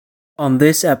On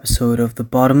this episode of The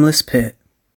Bottomless Pit.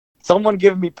 Someone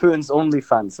give me Putin's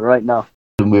OnlyFans right now.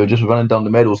 And we were just running down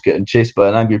the meadows getting chased by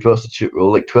an angry prostitute. We were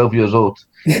like 12 years old.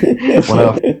 You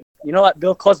know, like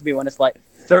Bill Cosby, when it's like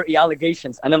 30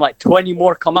 allegations and then like 20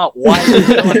 more come out. Why is it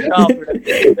so much for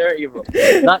the 30, bro?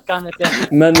 That kind of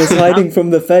thing. Man was hiding from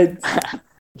the feds.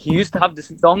 He used to have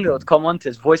this song that would come onto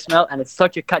his voicemail, and it's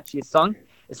such a catchy song.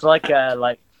 It's like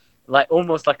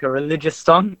almost like a religious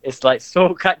song. It's like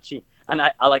so catchy. And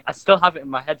I still have it in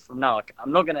my head from now. Like,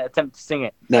 I'm not gonna attempt to sing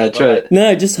it. No, try it.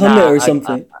 No, just hum it or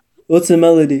something. What's the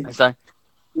melody? It's like,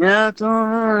 yeah,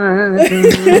 oh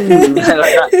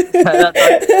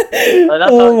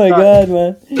my god,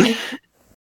 man.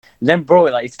 Then bro,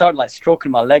 like he started like stroking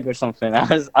my leg or something. I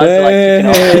was like kicking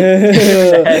off.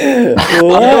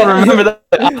 I don't remember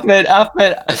that.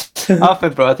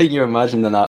 Ahmed, bro, I think you're imagining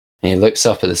that. And he looks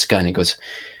up at the sky and he goes,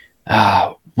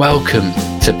 welcome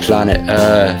to planet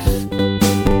Earth.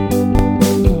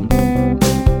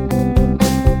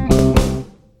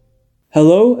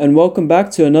 Hello and welcome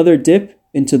back to another dip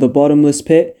into the bottomless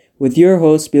pit with your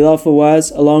host Bilal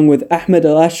Fawaz, along with Ahmed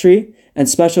Al-Ashri and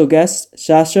special guests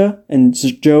Shasha and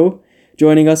Joe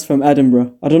joining us from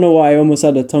Edinburgh. I don't know why I almost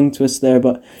had a tongue twist there,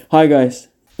 but hi guys.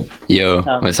 Yo,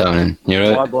 what's happening? You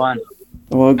alright?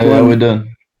 How we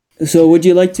doing? So would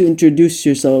you like to introduce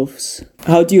yourselves?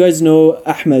 How do you guys know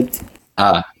Ahmed?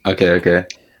 Okay.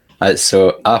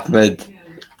 So Ahmed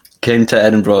came to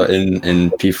Edinburgh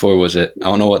in P4, was it? I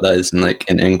don't know what that is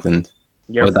in England.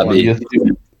 Year Would that four. be?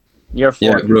 Year 4.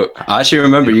 Yeah, bro. I actually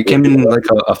remember you came in like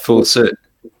a full suit.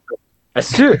 A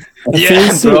suit? Yeah,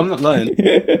 full suit? bro, I'm not lying.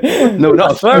 No,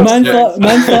 not a full Man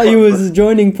suit. thought he was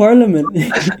joining Parliament.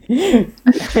 It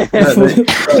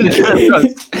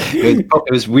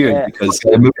was weird because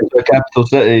Moving to a capital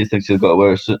city, he thinks he's got to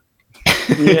wear a suit.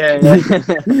 Yeah.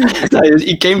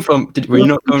 he came from. Were you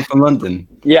not coming from London?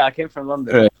 Yeah, I came from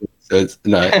London. Right. So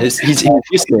he's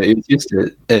used to it. He was used to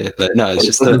it. It's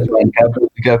just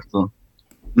the capital.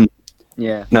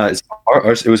 Yeah. No, it's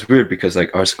it was weird because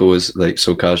like our school was like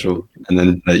so casual, and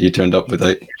then like you turned up with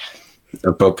like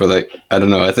a proper like I don't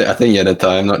know. I think you had a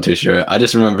tie. I'm not too sure. I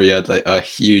just remember you had like a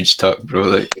huge tuck, bro.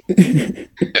 Like,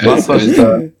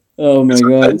 Oh my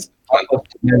god.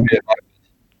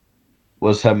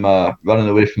 Was him running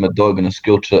away from a dog on a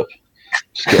school trip.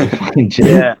 Just getting fucking chased.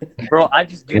 Yeah, bro, I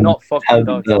just do not fuck with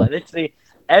dogs. Like literally,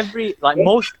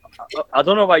 most. I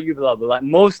don't know about you, Bilal, but like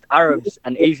most Arabs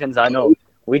and Asians I know,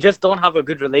 we just don't have a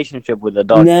good relationship with the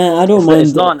dog. Nah, I don't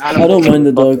mind. I don't mind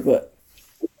the dog, but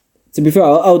to be fair,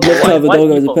 I would love to have a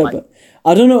dog as a pet. But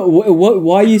I don't know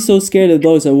why are you so scared of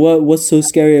dogs, or what's so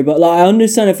scary about? Like, I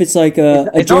understand if it's like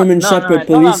a German Shepherd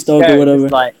police dog or whatever.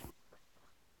 Like,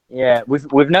 yeah,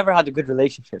 we've never had a good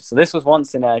relationship. So this was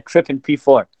once in a trip in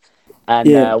P4, and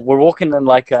we're walking in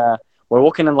like a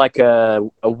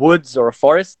woods or a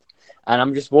forest, and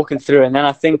I'm just walking through, and then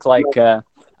I think like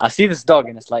I see this dog,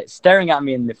 and it's like staring at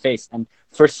me in the face, and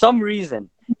for some reason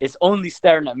it's only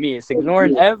staring at me. It's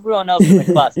ignoring everyone else in the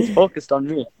class. It's focused on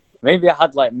me. Maybe I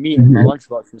had like meat in my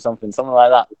lunchbox or something like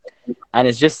that, and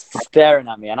it's just staring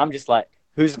at me, and I'm just like,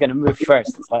 who's gonna move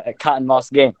first? It's like a cat and mouse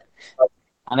game.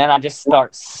 And then I just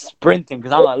start sprinting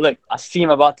because I'm like, look, I see him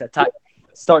about to attack.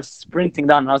 Start sprinting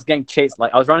down, and I was getting chased.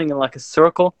 Like I was running in like a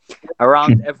circle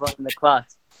around everyone in the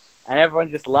class, and everyone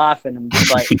just laughing and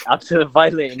just like absolutely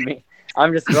violating me.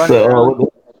 I'm just running around.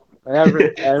 What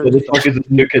the fuck is this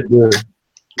new kid doing?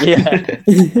 Yeah.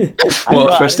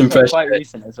 Well, first impression. Quite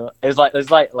recent as well. It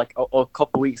was like a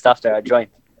couple weeks after I joined.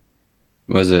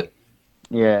 Was it?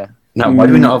 Yeah. No, why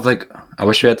do we not have like? I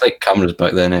wish we had like cameras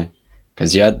back then, eh?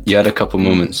 Because you had a couple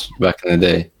moments back in the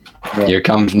day. Yeah. You're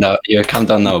calm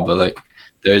down now, but like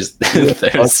there's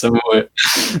some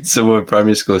more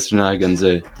primary school shenanigans,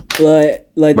 eh?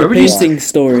 Like the painting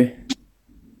story.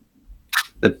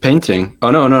 The painting? Oh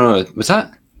no! Was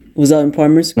that? Was that in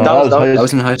primary school? No, that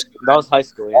was in high school. That was high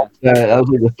school, yeah. Yeah, that was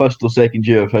like the first or second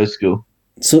year of high school.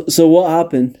 So what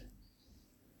happened?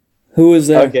 Who was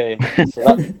there? Okay.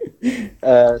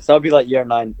 So I'll be like year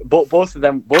 9. Both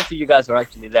of you guys were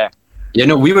actually there. Yeah,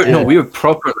 no, we were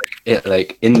proper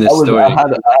like in the story. I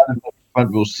had a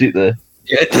front row seat there.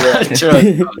 Yeah, that's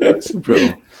right.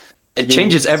 Bro. It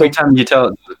changes every time you tell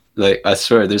it. Like I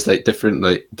swear, there's like different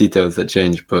like details that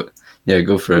change. But yeah,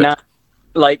 go for it. Nah,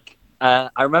 like I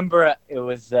remember it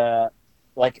was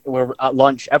like we're at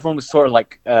lunch. Everyone was sort of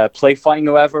like play fighting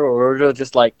or whatever, or we were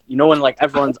just like when like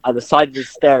everyone's at the side of the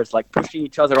stairs, like pushing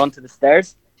each other onto the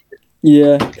stairs.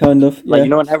 Yeah, kind of. Like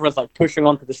when everyone's like pushing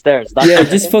onto the stairs. Yeah,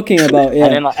 just fucking about. Yeah.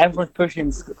 And then like everyone's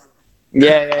pushing.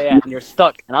 Yeah. And you're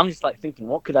stuck, and I'm just like thinking,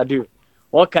 what could I do?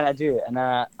 What can I do? And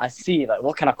I see like,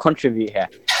 what can I contribute here?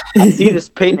 I see this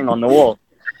painting on the wall.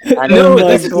 And No, then this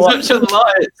next is to what- such a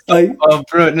lie. I- Oh,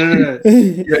 bro, no.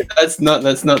 Yeah, that's not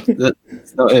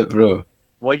it, bro.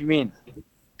 What do you mean?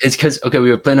 It's because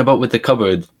we were playing about with the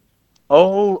cupboard.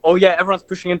 Oh yeah, everyone's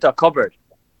pushing into a cupboard.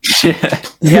 Yeah.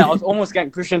 Yeah, I was almost getting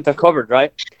pushed into a cupboard,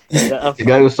 right? The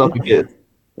guy was suffocated.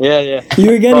 Yeah.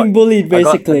 You were getting But bullied,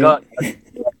 basically.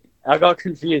 I got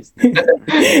confused.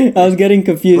 I was getting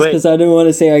confused Wait. because I didn't want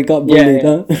to say I got bullied,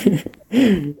 Yeah,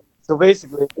 huh? So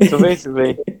basically,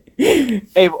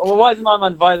 hey, why is my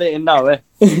man violating now?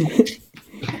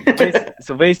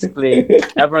 So basically,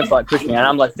 everyone's like pushing me, and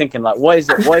I'm like thinking, like, what is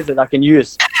it I can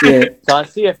use? Yeah. So I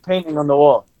see a painting on the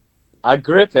wall. I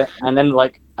grip it, and then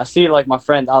like I see like my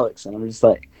friend Alex, and I'm just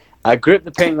like, I grip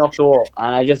the painting off the wall,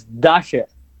 and I just dash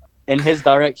it in his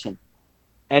direction.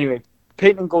 Anyway,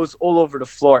 painting goes all over the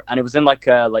floor, and it was in like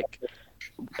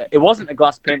it wasn't a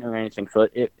glass painting or anything, so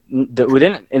it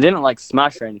didn't like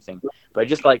smash or anything, but it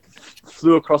just like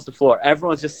flew across the floor.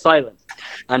 Everyone's just silent,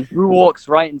 and who walks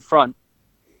right in front?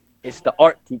 It's the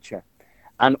art teacher,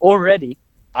 and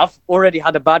I've already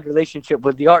had a bad relationship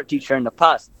with the art teacher in the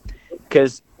past,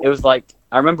 because it was like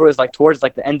I remember it was like towards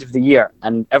like the end of the year,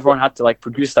 and everyone had to like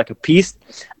produce like a piece,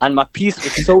 and my piece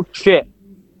was so shit.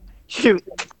 She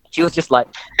was just like,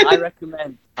 I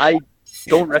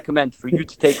don't recommend for you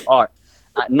to take art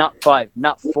at Nat 5,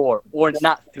 Nat 4, or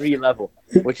Nat 3 level,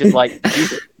 which is like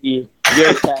year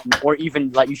 10, or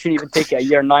even like you shouldn't even take it at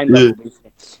year 9 level,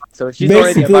 basically. So she's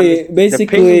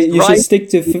Basically, you should stick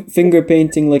to finger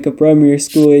painting like a primary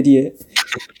school idiot.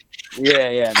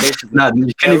 Yeah, basically. Nah,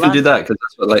 you can't even do that because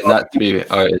that's what like that 3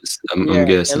 art is. I'm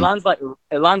guessing. It lands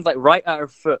like right at her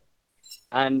foot,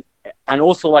 and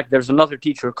also like there's another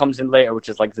teacher who comes in later, which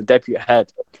is like the deputy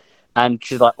head, and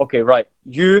she's like, okay, right,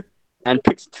 you, and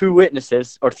picks 2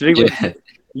 witnesses or 3 witnesses.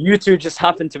 You 2 just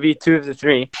happen to be 2 of the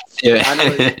 3. Yeah.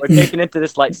 And we're taken into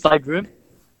this like side room,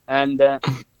 and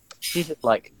she's just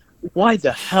like, why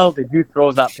the hell did you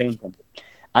throw that painting?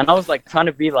 And I was like trying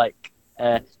to be like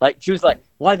she was like,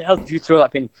 why the hell did you throw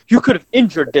that painting? You could have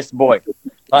injured this boy.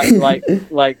 Like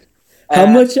how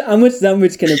much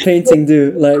damage can a painting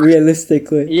do? Like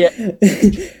realistically, yeah,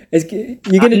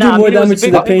 you're gonna do more damage to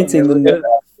the painting than that.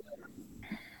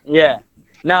 Yeah,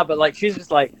 but like she's just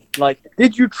like,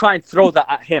 did you try and throw that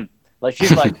at him? Like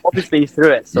she's like, obviously you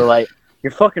threw it, so like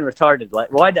you're fucking retarded.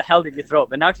 Like why the hell did you throw it?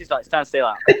 But now she's like, stand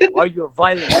still. Are you a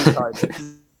violent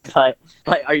retard? like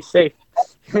are you safe?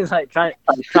 He's like trying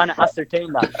to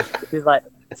ascertain that. She's like,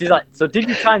 so did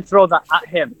you try and throw that at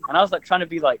him? And I was like trying to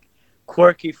be like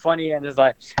quirky, funny, and it's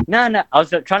like, nah. I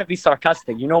was like, trying to be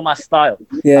sarcastic. You know my style.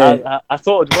 Yeah. I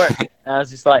thought it'd work. And I was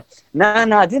just like, nah.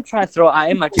 I didn't try and throw it at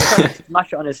him. I just tried to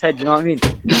smash it on his head. You know what I mean?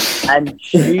 And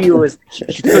she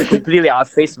took it completely out of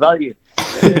face value.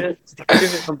 She took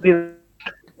it completely.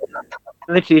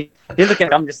 Literally, you look at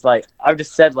it, I'm just like, I've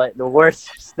just said like the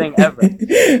worst thing ever.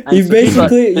 You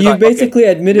basically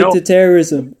admitted to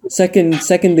terrorism,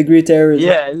 second degree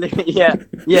terrorism. Yeah.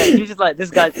 She's just like,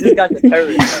 this guy's a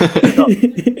terrorist.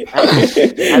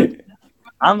 And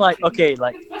I'm like, okay,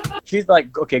 like, she's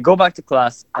like, okay, go back to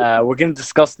class. We're gonna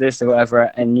discuss this or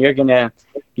whatever, and you're gonna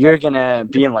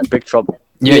be in like big trouble.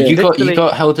 Yeah, you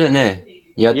got held in there.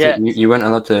 You weren't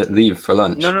allowed to leave for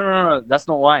lunch. No, that's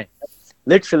not why.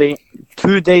 Literally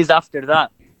 2 days after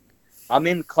that, I'm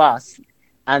in class,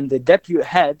 and the deputy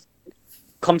head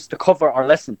comes to cover our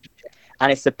lesson,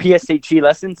 and it's a PSHE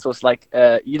lesson, so it's like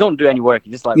you don't do any work,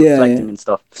 you just like reflecting and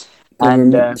stuff.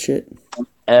 And we're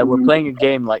playing a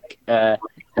game like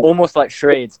almost like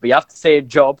charades, but you have to say a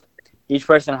job. Each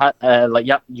person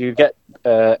you get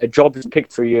a job is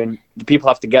picked for you, and the people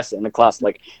have to guess it in the class.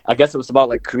 Like I guess it was about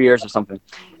like careers or something,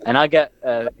 and I get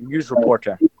news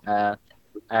reporter.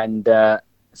 And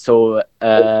so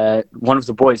one of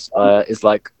the boys is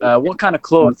like, what kind of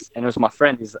clothes? And it was my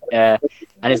friend. And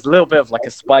it's a little bit of like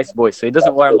a spice boy, so he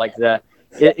doesn't wear like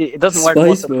it doesn't wear the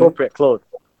most appropriate clothes.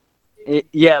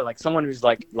 Like someone who's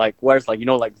like wears like, you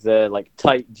know, like the like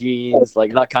tight jeans,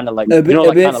 like that kind of like a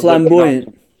bit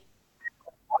flamboyant.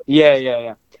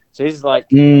 Yeah. So he's like,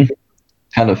 kind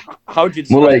of. How'd you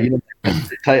more like, you know,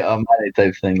 tight Armani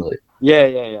type thing, like.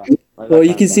 Yeah. Like well,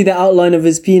 you can see the outline of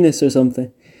his penis or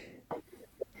something.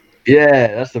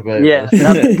 Yeah, that's the best. Yeah,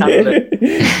 that's kind of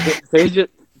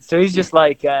it. So he's just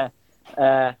like,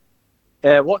 what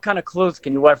kind of clothes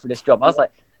can you wear for this job? I was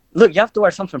like, look, you have to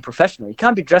wear something professional. You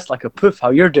can't be dressed like a poof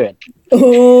how you're doing.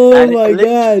 Oh and my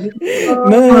god,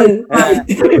 man!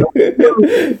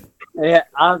 Yeah,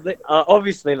 I was like,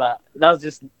 obviously, like that was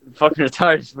just fucking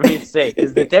retarded for me to say,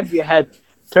 because the deputy head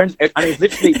turns and he's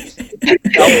literally.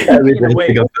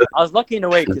 I was lucky in a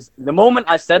way because the moment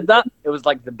I said that, it was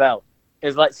like the bell.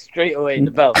 is like straight away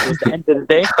the bell. It was the end of the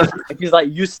day. And she's like,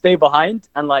 you stay behind,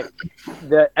 and like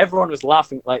everyone was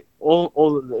laughing, like all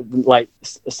like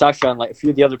Sasha and like a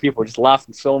few of the other people were just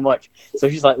laughing so much. So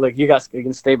she's like, look, you guys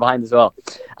can stay behind as well.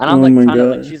 And I'm like trying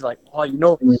to like, she's like, oh, you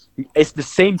know, it's the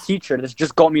same teacher that's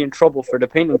just got me in trouble for the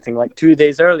painting thing like 2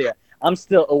 days earlier. I'm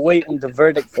still awaiting the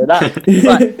verdict for that. But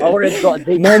I already got a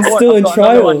date. Man's still in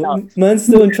trial. Man's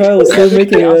still in trial. Still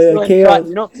making chaos.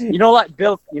 You know, like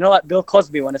Bill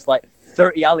Cosby, when it's like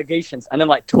 30 allegations and then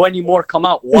like 20 more come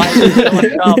out. Why is he still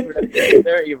in trial for the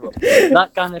 30, bro?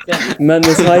 That kind of thing. Man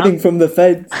was hiding from the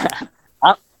feds.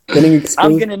 Getting exposed.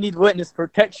 I'm gonna need witness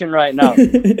protection right now.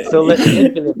 So let's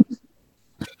into it.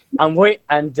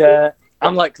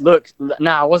 I'm like, look,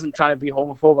 I wasn't trying to be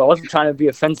homophobic. I wasn't trying to be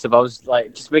offensive. I was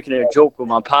like just making a joke with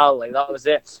my pal. Like that was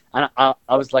it. And I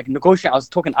was like negotiating. I was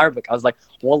talking Arabic. I was like,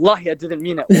 Wallahi, I didn't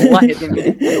mean it. Wallahi, I didn't mean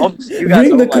it. You guys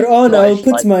bring the Quran. I'll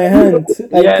put my hand.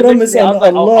 I promise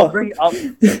on Allah.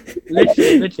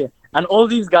 Literally. And all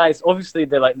these guys, obviously,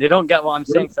 they don't get what I'm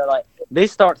saying. So like, they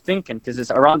start thinking, because it's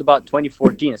around about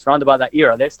 2014. It's around about that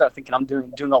era. They start thinking I'm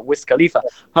doing not Wiz Khalifa.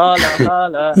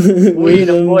 Hala, we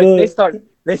the boys.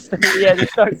 They start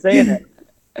saying it.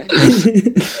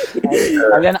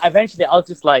 And then eventually I was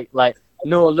just like,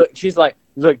 no, look, she's like,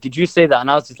 look, did you say that? And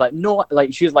I was just like, no,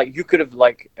 like, she was like, you could have been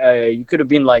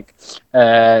like,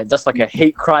 that's like a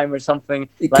hate crime or something.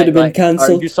 It could have been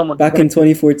cancelled back in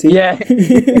 2014. Yeah.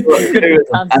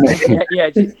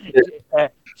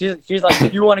 She's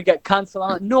like, you want to get cancelled?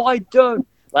 I'm like, no, I don't.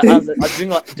 Like, I was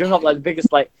doing up like the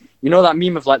biggest, like, you know that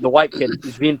meme of like the white kid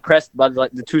who's being pressed by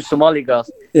like the two Somali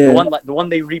girls. Yeah. The one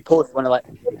they repost when like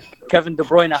Kevin De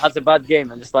Bruyne has a bad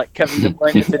game and it's like Kevin De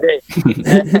Bruyne today,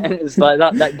 and it's like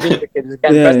that ginger kid is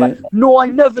getting pressed. Like, no, I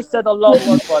never said Allah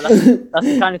Akbar. That's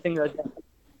the kind of thing that.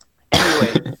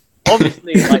 Anyway,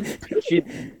 obviously, like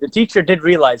the teacher did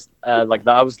realize like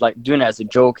that I was like doing it as a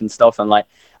joke and stuff, and like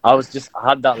I was just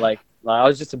a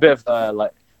bit of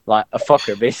like a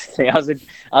fucker, basically. I was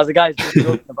a guy just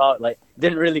joking about, like,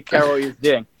 didn't really care what he was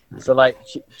doing. So like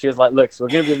she was like, look, so we're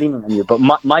gonna be leaning on you, but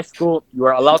my school, you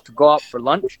are allowed to go out for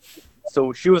lunch.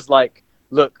 So she was like,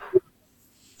 look,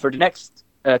 for the next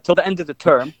till the end of the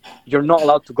term, you're not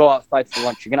allowed to go outside for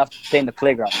lunch. You're gonna have to stay in the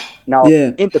playground. Now,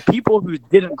 in the people who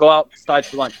didn't go outside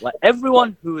for lunch, like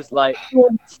everyone who was like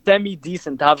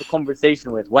semi-decent to have a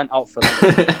conversation with went out for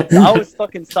lunch. So I was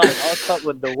stuck inside. I was stuck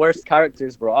with the worst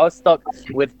characters, bro. I was stuck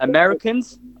with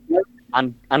Americans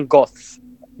and goths.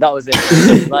 That was it.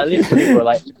 Like literally, bro.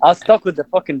 Like I was stuck with the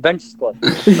fucking bench squad.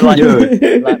 So, like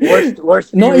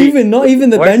worst. Not even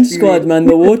the bench squad, man.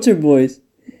 The water boys.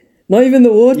 Not even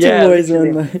the water boys,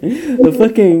 man. The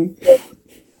fucking...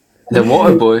 The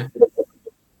water boy.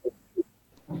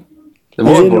 The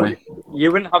water boy.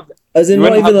 You wouldn't have... As in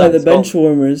not even like the bench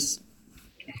warmers.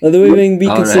 Like, they wouldn't even be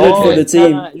considered for the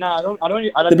team.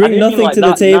 They bring nothing to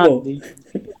the table.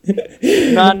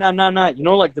 No. You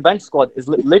know, like the bench squad is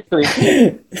literally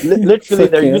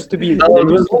there used to be bro.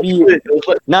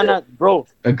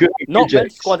 Not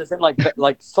bench squad as in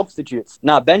like substitutes.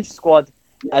 Bench squad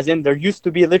as in there used to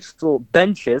be literal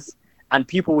benches and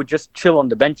people would just chill on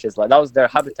the benches. Like that was their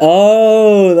habitat.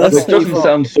 Oh, it doesn't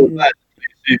sound so bad.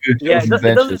 Yeah,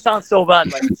 it doesn't sound so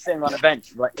bad like sitting on a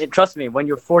bench. Like trust me, when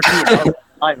you're 14,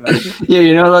 yeah,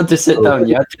 you're not allowed to sit down.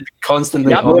 You have to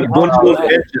constantly sitting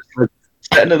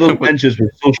at those benches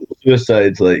with social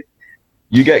suicides, like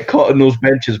you get caught on those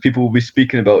benches, people will be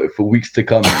speaking about it for weeks to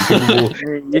come.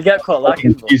 You get caught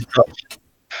lacking.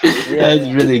 Yeah,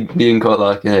 it's really being caught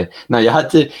like no, you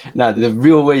had to. The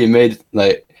real way you made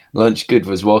like lunch good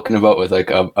was walking about with like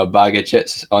a bag of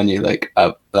chips on you like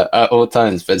at all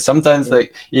times. But sometimes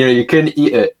like you couldn't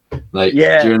eat it like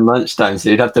during lunchtime, so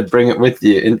you'd have to bring it with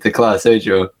you into class,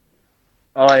 Joe?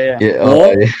 Oh yeah.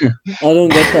 I don't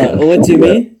get that. What do you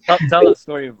mean? Tell that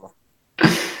story, bro.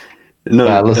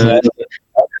 No, listen. I'm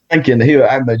thinking here,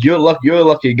 Ahmed, you're a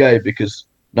lucky guy because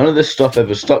none of this stuff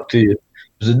ever stuck to you.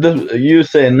 You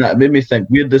saying that made me think.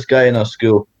 We had this guy in our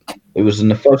school. It was in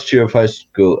the first year of high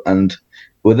school, and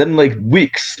within like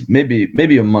weeks,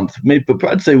 maybe a month, but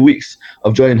I'd say weeks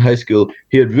of joining high school,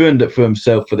 he had ruined it for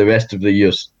himself for the rest of the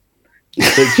years.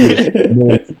 6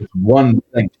 years, one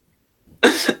thing.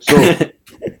 So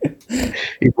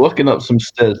he's walking up some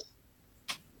stairs.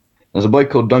 There's a boy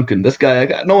called Duncan. This guy,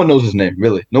 no one knows his name,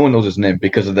 really. No one knows his name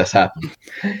because of this happened.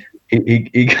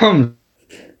 He comes.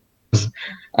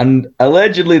 And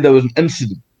allegedly there was an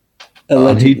incident.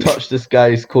 And he touched this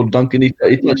guy called Duncan. He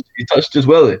touched his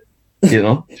willy.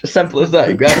 Just simple as that.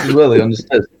 He grabbed his willy on the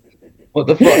stairs. What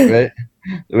the fuck, right?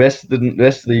 The rest of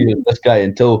the year, this guy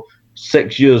until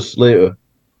 6 years later,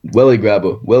 Willy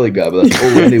Grabber. That's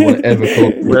all anyone ever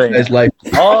called me. Willy. It's like,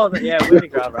 Oh, yeah, Willy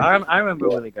Grabber. I remember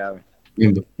Willy Grabber.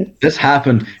 this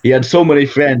happened. He had so many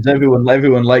friends. Everyone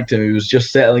liked him. He was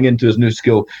just settling into his new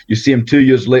school. You see him 2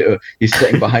 years later. He's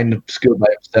sitting behind the school by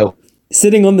himself.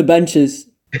 Sitting on the benches.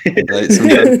 Like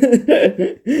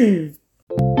sometimes,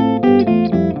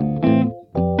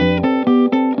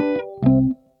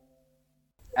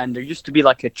 And there used to be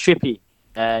like a chippy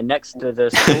next to the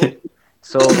school.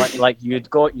 So like you'd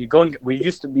go and we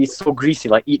used to be so greasy,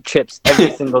 like eat chips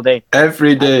every single day.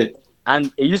 every day.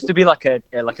 And it used to be like a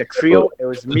trio. It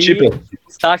was me, Chippy.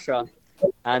 Sasha,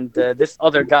 and this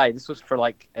other guy. This was for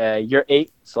like year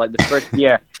 8, so like the first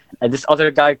year. And this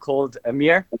other guy called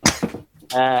Amir.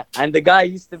 And the guy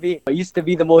used to be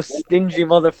the most stingy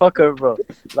motherfucker, bro.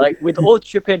 Like we'd all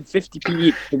chip in 50p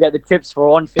each to get the chips for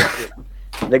 150.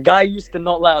 The guy used to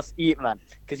not let us eat, man,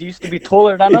 because he used to be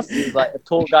taller than us. He was like a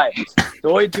tall guy. So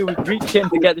all he'd do was reach in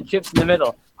to get the chips in the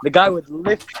middle. The guy would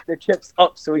lift the chips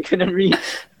up so he couldn't reach.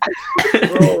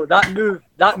 Bro, that move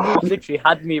literally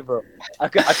had me, bro. I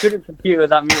couldn't compete with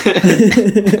that move.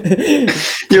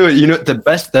 Yo, you know the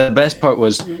best part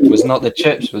was not the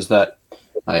chips, was that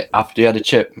like after you had a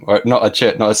chip, or not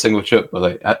a single chip, but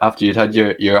like after you'd had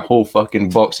your whole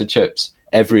fucking box of chips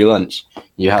every lunch,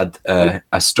 you had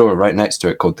a store right next to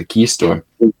it called the Key Store,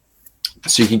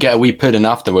 so you could get a wee pudding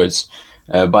afterwards.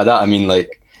 By that I mean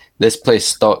like this place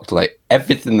stocked like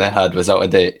everything they had was out of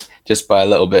date just by a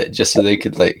little bit, just so they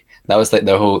could like, that was like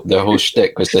their whole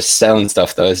shtick was just selling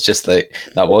stuff that was just like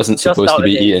that wasn't Just supposed to out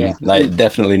be of date, eaten, yeah. like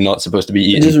definitely not supposed to be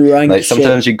eaten. Just rank Like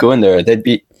sometimes shit. you go in there, they'd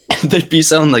be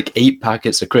selling like 8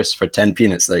 packets of crisps for 10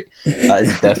 peanuts. Like that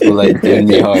is definitely like doing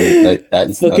me harm. Like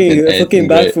that's not Fucking anything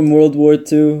back great. from World War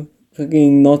II.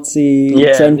 Fucking Nazi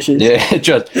Yeah. trenches. Yeah,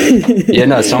 just yeah.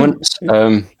 No, someone.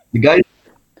 The guys,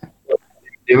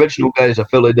 the original guys, I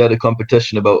felt like they had a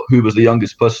competition about who was the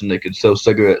youngest person that could sell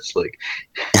cigarettes. Like,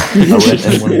 I went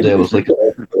in one day, I was like,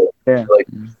 Yeah.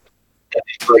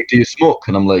 he's like, do you smoke?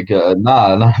 And I'm like,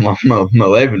 nah, I'm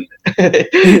 11. And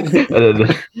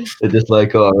then they're just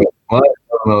like, oh, well, I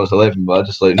don't know, I was 11, but I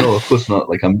just like, no, of course not.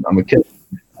 Like, I'm a kid.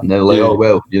 And they're like, Yeah. oh,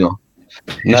 well, you know,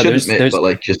 you No, shouldn't, mate, there's but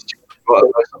like, just.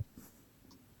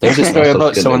 there's a story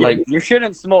about someone like You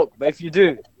shouldn't smoke, but if you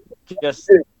do,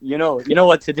 just you know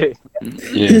what to do.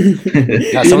 yeah.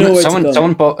 Yeah, You know where to someone go.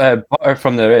 someone bought butter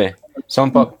from there.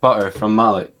 Someone bought butter from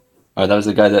Malik. Or that was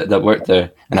the guy that worked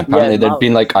there, and apparently there'd Malik.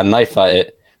 been like a knife at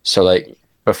it. So like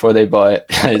before they bought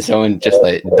it, someone just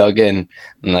like dug in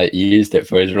and like used it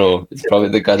for his roll. It's probably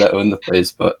the guy that owned the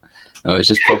place, but no, it's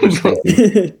just probably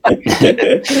stinky.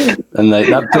 And like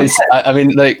that place, I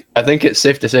mean, like I think it's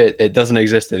safe to say it doesn't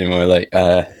exist anymore. Like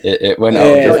it went out.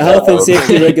 Yeah, of health and business.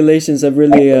 safety regulations have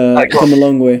really come a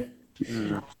long way.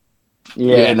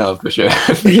 Yeah, no, for sure.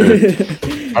 For sure.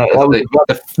 Like,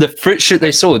 the fruit shoot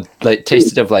they sold like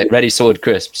tasted of like ready sold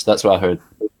crisps. That's what I heard.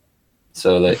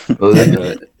 So like,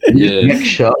 yeah, Next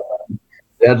shop,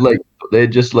 they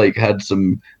just like had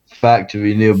some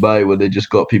factory nearby where they just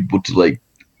got people to like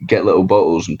get little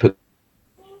bottles and put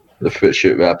the fruit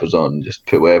shoot wrappers on and just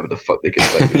put whatever the fuck they could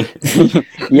find.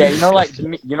 Yeah, you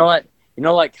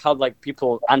know like how like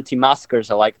people anti-maskers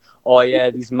are like, oh yeah,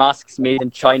 these masks made in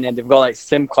China and they've got like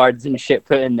SIM cards and shit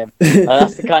put in them.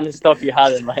 That's the kind of stuff you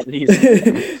had in like these.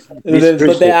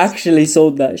 But they actually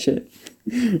sold that shit.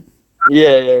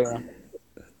 Yeah.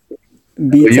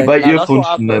 But you buy Nah, that's earphones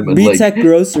what from them and B-Tech like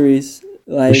groceries.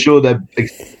 Like, show them.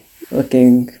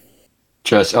 fucking.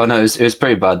 trust. Oh no, it was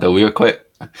pretty bad though. We were quite.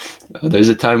 There's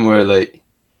a time where like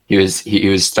he was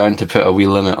starting to put a wee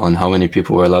limit on how many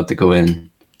people were allowed to go in,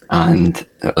 and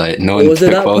like no one Was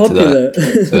it took that well to popular?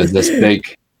 that. So it's this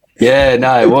big. Yeah,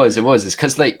 no, it was. It's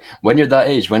because like when you're that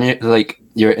age, when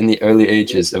you're in the early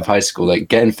ages of high school, like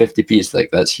getting 50p, like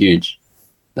that's huge.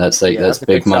 That's like Yeah, that's that's a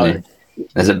big big money. salary.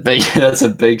 That's a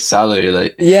big salary.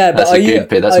 Like Yeah, but that's are a you good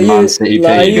pay. That's are a Man you, City like,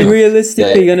 pay. are you know?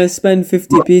 realistically Yeah. gonna spend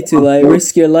 50p to like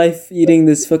risk your life eating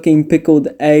this fucking pickled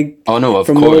egg Oh no, of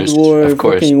from course, World War of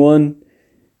course. fucking One?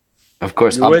 Of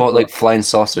course, You I would, bought bro. like flying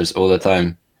saucers all the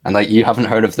time, and like you haven't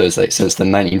heard of those like since the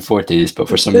 1940s, but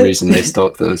for some reason they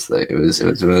stocked those. Like it was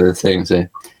one of the things. Eh?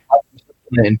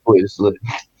 In boys, like,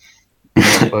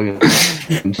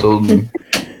 fucking sold them.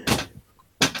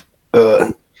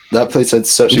 That place had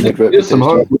such a good There's some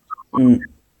reputation.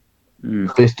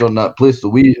 hard based on that place. So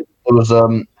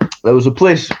there was a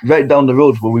place right down the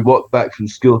road where we walked back from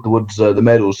school towards the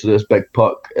Meadows to this big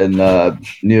park and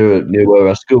near where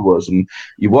our school was, and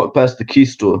you walk past the Key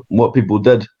Store. And what people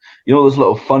did, you know, those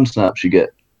little fun snaps you get.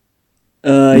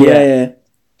 Yeah.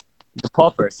 The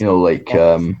poppers. You know, like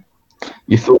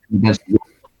you throw them against the wall.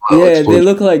 Yeah, they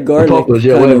look like garlic. Poplars,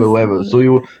 yeah, whatever. So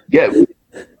you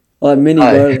mini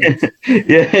garlic.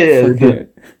 yeah.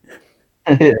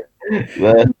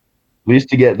 We used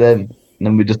to get them, and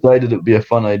then we decided it would be a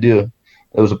fun idea.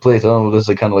 There was a place, I don't know, this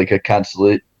is kind of like a cancel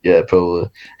it. Yeah, probably.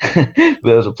 But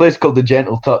there was a place called the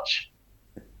Gentle Touch.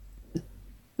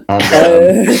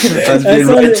 And, That's being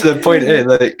right to the point, eh?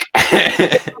 Like,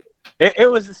 it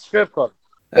was a strip club.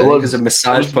 it was a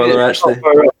massage parlor, actually.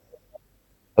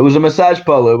 It was a massage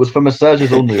parlor. It was for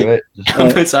massages only, right?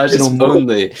 Massages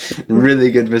only.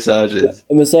 Really good massages.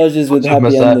 Massages with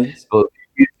happy endings.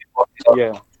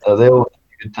 Yeah. They all had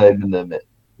a good time in them.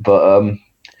 But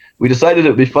we decided it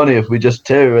would be funny if we just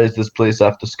terrorized this place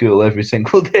after school every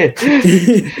single day.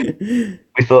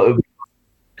 We thought it would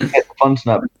get the fun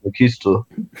snap in the key store.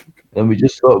 And we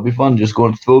just thought it would be fun just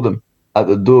going to throw them at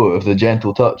the door of the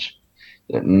Gentle Touch.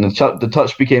 And the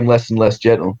touch became less and less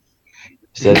gentle.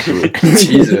 Essentially.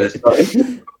 Jesus.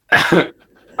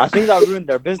 I think that ruined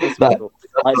their business model.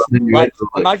 Like,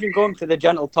 imagine going to the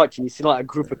Gentle Touch and you see like a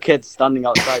group of kids standing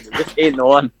outside. There just ain't no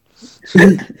one.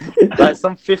 Like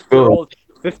some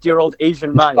 50-year-old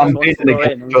Asian man.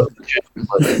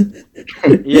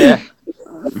 Yeah.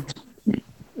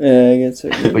 Yeah, I guess so.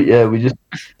 But yeah, we just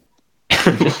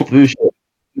threw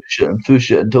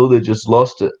shit until they just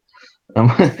lost it.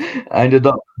 I ended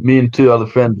up, me and two other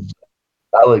friends,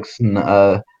 Alex and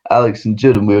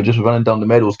Jude, and we were just running down the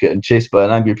meadows getting chased by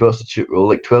an angry prostitute. We were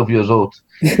like 12 years old.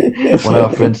 One of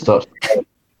our friends started.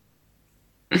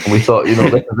 And we thought, this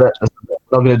is it. We're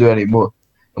not going to do any more.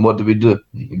 And what do? We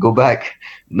go back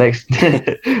we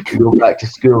go back to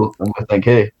school and we think,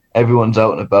 hey, everyone's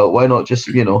out and about. Why not just,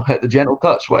 hit the Gentle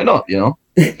Touch? Why not, The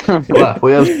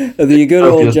good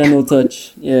old Gentle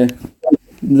Touch. Yeah.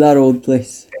 That old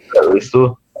place.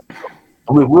 So,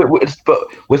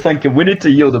 we're thinking we need to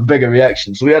yield a bigger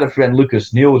reaction. So we had a friend,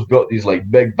 Lucas, and he always brought these like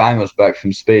big bangers back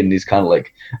from Spain. These kind of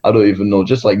like, I don't even know,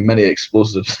 just like mini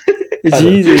explosives.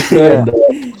 Jesus. And,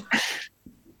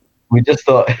 we just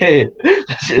thought, hey,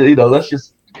 let's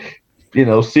just,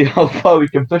 see how far we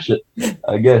can push it,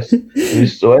 I guess.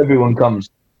 So everyone comes.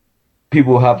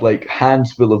 People have like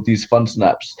hands full of these fun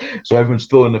snaps. So everyone's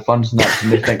throwing the fun snaps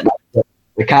and they think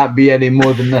there can't be any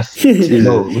more than this.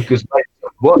 Lucas,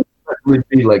 what would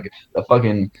be like a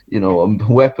fucking, a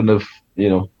weapon of,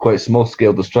 quite small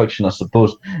scale destruction, I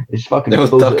suppose. It's fucking. They were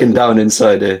ducking down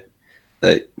inside it.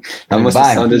 Like, that must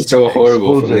have sounded so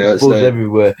horrible from the outside.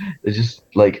 Everywhere. It's just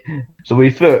like, so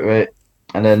we threw it, right?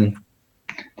 And then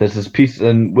there's this piece,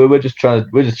 and we're just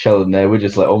chilling there. We're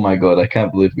just like, oh my god, I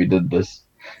can't believe we did this.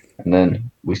 And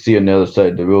then we see on the other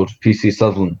side of the road, PC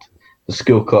Sutherland, the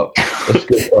school cop.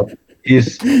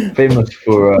 He's famous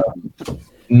for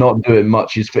not doing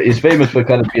much. He's famous for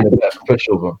kind of being a bit of a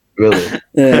pushover, really.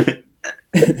 Yeah.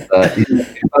 He's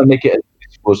trying to make it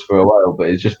was for a while, but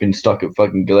he's just been stuck at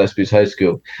fucking Gillespie's high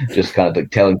school, just kind of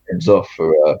like telling kids off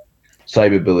for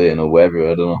cyberbullying or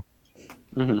whatever, I don't know.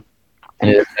 Mm-hmm. And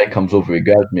his guy comes over, he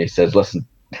grabs me, he says, listen,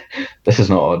 this is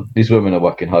not on. These women are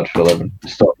working hard for a living.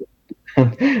 Stop it.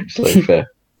 It's like fair.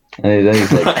 And then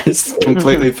he's like, it's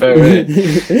completely fair, right?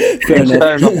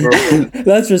 Fair enough, bro.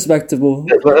 That's respectable.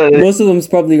 Most of them's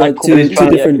probably got two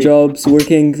different jobs,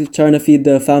 working, trying to feed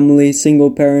their family, single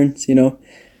parents,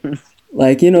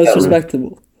 Like, it's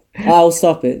respectable. I'll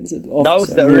stop it.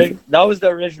 That was the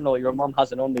original. Your mom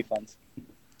has an OnlyFans.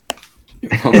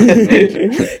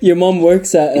 Your mom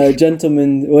works at a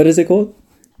gentleman. What is it called?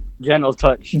 Gentle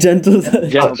Touch. Gentle Touch.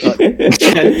 Gentle Touch.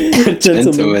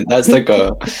 Gentleman. That's like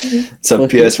it's a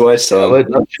PSY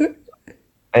song.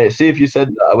 Hey, see if you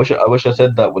said that. I wish I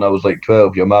said that when I was like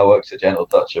 12. Your ma works at Gentle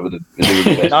Touch. It would have been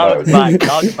the best. That was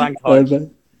bang hard.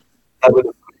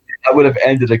 That would have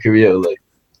ended a career, like.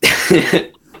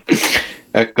 He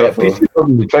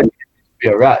tried to be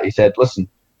a rat. He said, "Listen,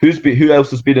 who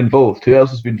else has been involved? Who else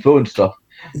has been throwing stuff?"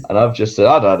 And I've just said,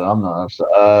 "I'm not.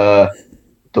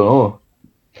 Don't know."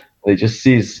 He just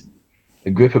sees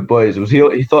a group of boys.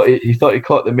 He thought he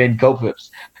caught the main culprits.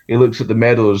 He looks at the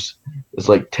meadows. There's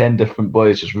like 10 different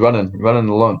boys just running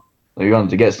along. He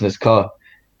runs. He gets in his car.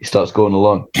 He starts going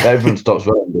along. Everyone stops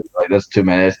running. Like, that's too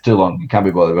many. It's too long. You can't be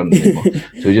bothered running anymore.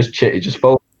 So he just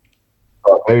follows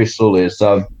very slowly. It's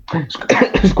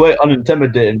it's quite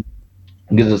unintimidating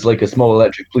because it's like a small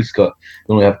electric police car.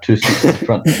 They only have 2 seats in the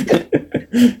front.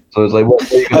 So it's like,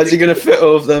 how's he gonna fit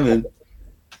all of them in?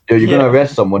 You're gonna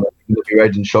arrest someone and they'll be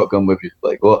riding shotgun with you.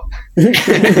 Like what?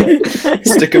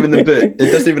 Stick him in the boot.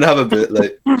 It doesn't even have a boot.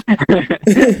 Like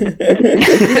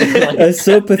that's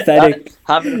so pathetic.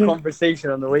 Having a conversation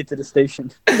on the way to the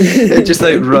station. It just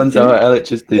like runs out of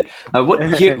electricity.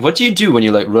 What do you do when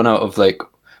you like run out of like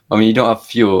I mean, you don't have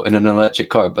fuel in an electric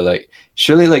car, but like,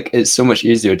 surely like it's so much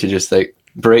easier to just like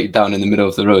break down in the middle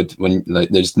of the road when like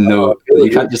there's no,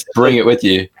 you can't just bring it with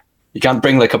you. You can't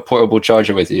bring like a portable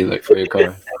charger with you like for your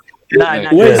car.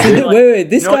 Wait.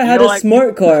 This guy had a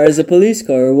smart car as a police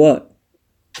car or what?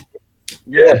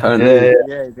 Yeah, Apparently.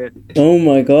 yeah, he did. Oh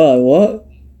my god, what?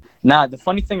 Nah, the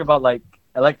funny thing about like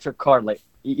electric car, like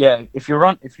if you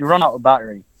run out of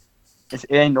battery, it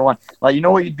ain't the one. Like, you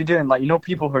know what you'd be doing? Like, you know,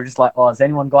 people who are just like, oh, has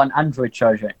anyone got an Android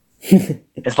charger?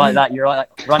 It's like that. You're like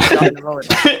running down the road.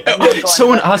 Like,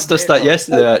 Someone asked us that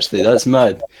yesterday. Actually, that's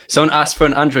mad. Someone asked for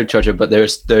an Android charger, but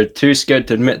they're too scared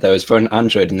to admit that it was for an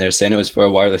Android, and they're saying it was for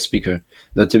a wireless speaker.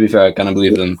 Though to be fair, I can't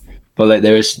believe them. But like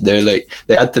they're like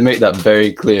they had to make that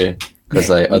very clear because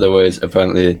like otherwise,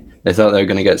 apparently they thought they were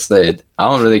gonna get slayed. I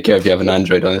don't really care if you have an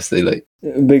Android, honestly. Like,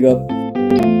 Big up.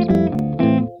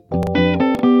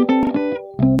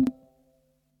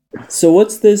 So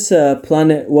what's this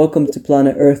planet? Welcome to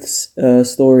Planet Earth's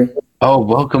story. oh,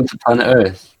 welcome to Planet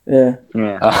Earth. Yeah,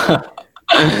 Yeah.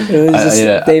 it was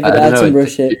just David I don't know. Attenborough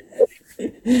shit.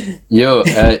 Yo,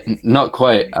 not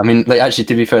quite. I mean, like, actually,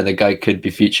 to be fair, the guy could be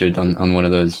featured on one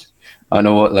of those. I don't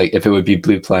know what, like, if it would be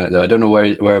Blue Planet though. I don't know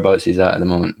whereabouts he's at the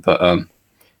moment, but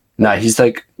nah, he's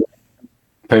like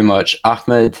pretty much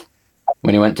Ahmed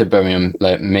when he went to Birmingham,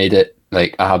 like, made it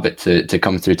like a habit to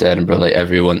come through to Edinburgh like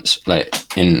every once, like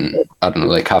in I don't know,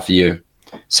 like half a year.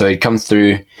 So he'd come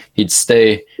through, he'd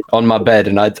stay on my bed,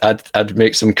 and I'd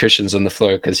make some cushions on the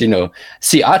floor because, you know,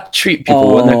 see, I treat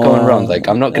people when they're going around. Like,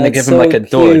 I'm not gonna give That's him like so a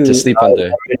door to cute. sleep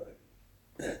under.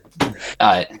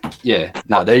 Yeah.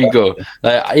 Nah, there you go.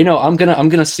 Like, you know, I'm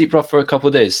gonna sleep rough for a couple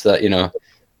of days, so that, you know,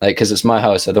 like, because it's my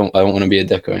house. I don't want to be a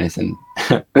dick or anything.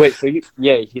 Wait, so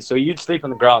you'd sleep on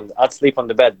the ground, I'd sleep on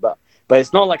the bed, but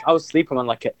it's not like I was sleeping on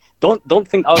like a. Don't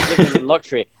think I was living in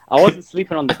luxury. I wasn't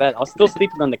sleeping on the bed. I was still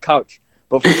sleeping on the couch.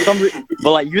 But for some reason,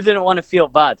 like, you didn't want to feel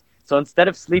bad, so instead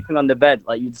of sleeping on the bed,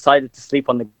 like, you decided to sleep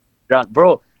on the ground,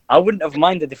 bro. I wouldn't have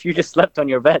minded if you just slept on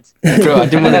your bed. Bro, I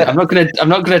didn't want to. I'm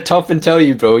not gonna top and tell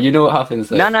you, bro. You know what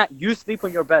happens. Like. Nah, you sleep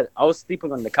on your bed. I was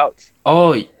sleeping on the couch.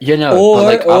 Oh, you know. Or but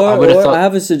like, I would have I thought.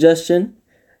 have a suggestion.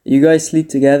 You guys sleep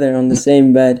together on the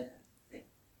same bed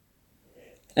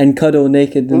and cuddle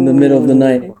naked in the middle of the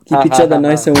night. Keep each other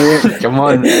nice and warm. Come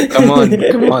on,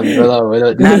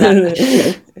 brother.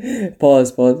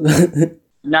 Pause.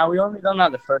 Nah, we only done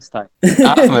that the first time.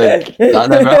 Ahmed, that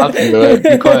never happened, bro.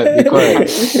 Be quiet.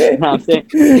 Nah, I'm saying,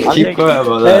 Keep quiet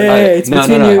about that. Hey, it's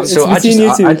between you. So It's between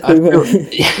you two.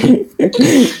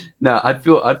 I'd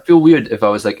feel weird if I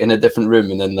was like in a different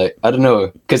room and then, like, I don't know,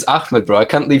 because Ahmed, bro, I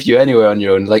can't leave you anywhere on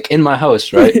your own. Like, in my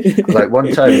house, right? Like,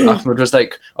 one time Ahmed was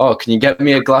like, "Oh, can you get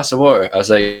me a glass of water?" I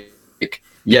was like,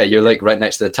 "Yeah, you're like right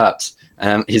next to the taps."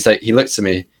 And he's like, he looks at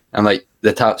me. I'm like,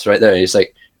 "The tap's right there." He's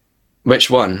like,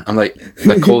 "Which one?" I'm like,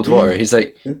 "The cold water." He's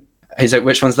like,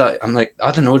 "Which one's that?" I'm like,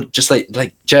 "I don't know, just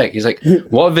like check." He's like,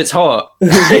 "What if it's hot?"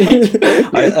 Ahmed,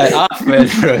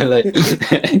 bro, like,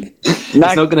 it's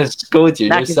not gonna scold you.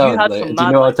 Just sound like, do you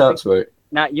know how taps work?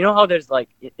 Now, you know how there's like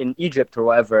in Egypt or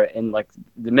whatever, in like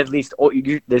the Middle East,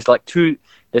 there's like two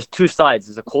sides.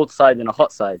 There's a cold side and a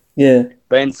hot side. Yeah.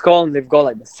 But in Scotland, they've got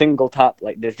like the single tap.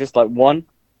 Like, there's just like one,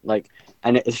 like,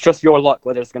 and it's just your luck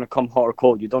whether it's gonna come hot or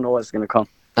cold. You don't know what's gonna come.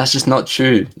 That's just not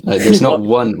true. Like, there's not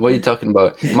one. What are you talking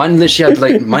about? Mine literally had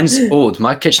like, mine's old.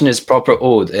 My kitchen is proper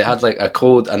old. It had like a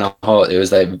cold and a hot. It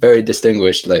was like very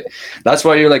distinguished. Like, that's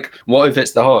why you're like, what if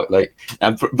it's the hot? Like,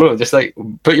 and bro, just like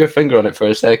put your finger on it for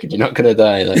a second. You're not gonna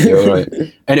die. Like, you're all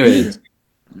right. Anyways,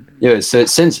 yeah. So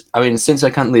since I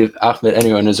can't leave Ahmed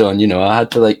anywhere on his own, you know, I had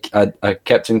to like I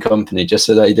kept him company just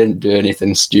so that he didn't do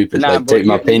anything stupid, like take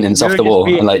my paintings off the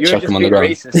wall and like chuck them on the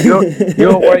ground.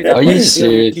 You're worried about Are you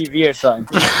serious? TV or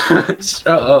something. Shut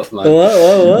up, man.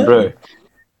 What? Bro.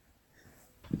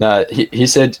 Nah, he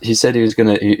said he was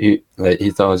gonna he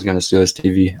thought I was gonna steal his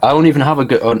TV. I don't even have a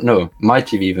good my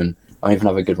TV even. I don't even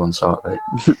have a good one, so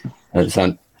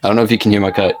I don't know if you can hear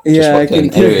my cat. Yeah, I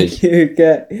can hear your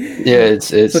cat. Yeah,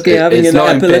 it's okay, having an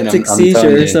not epileptic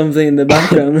seizure or something in the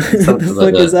background. What the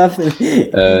fuck is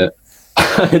happening?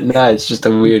 Nah, it's just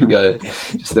a weird guy.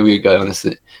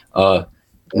 Honestly.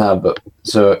 But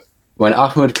so when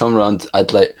Ahmed would come around,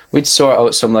 we'd sort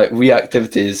out some like wee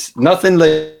activities. Nothing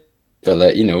like, but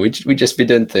like, you know, we'd just be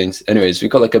doing things. Anyways, we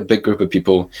got like a big group of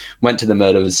people, went to the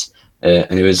meadows,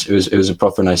 and it was a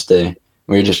proper nice day.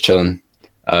 We were just chilling.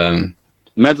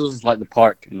 Meadows is like the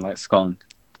park in like Scotland.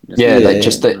 Yeah, like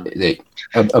just a big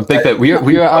bit. We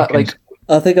were at like.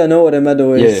 I think I know what a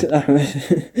meadow is.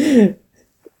 Yeah.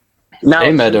 Now,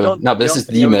 A meadow. don't- No, but this don't- is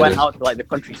the you went meadow. out to like the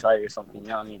countryside or something. You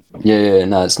know what I mean? Yeah,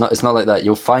 no, it's not like that.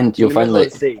 You'll find In the middle of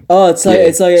like the city. Oh, it's like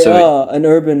Yeah, so- an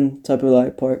urban type of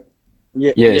like park.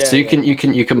 yeah. So you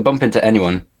can bump into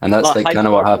anyone, and that's like kind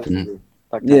of what happened.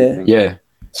 Yeah. Yeah.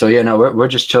 So yeah, no, we're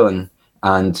just chilling,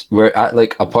 and we're at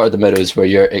like a part of the meadows where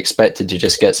you're expected to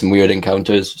just get some weird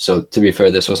encounters. So to be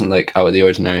fair, this wasn't like out of the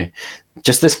ordinary.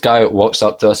 Just this guy walks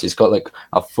up to us. He's got like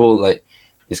a full like,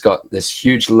 he's got this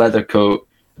huge leather coat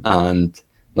and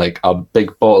like a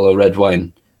big bottle of red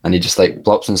wine, and he just like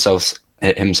plops himself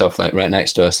like right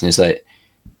next to us, and he's like,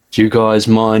 "Do you guys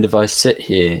mind if I sit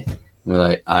here?" And we're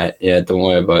like, yeah, don't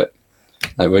worry about it.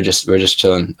 Like we're just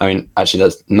chilling. I mean, actually,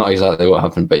 that's not exactly what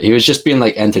happened, but he was just being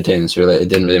like entertained, so like it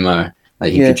didn't really matter.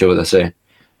 Like he could chill with us, eh?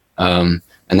 And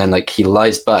then like he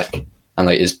lies back and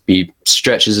like he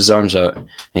stretches his arms out and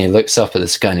he looks up at the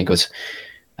sky and he goes,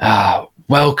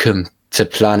 "Welcome to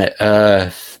planet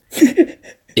Earth.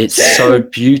 It's so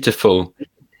beautiful.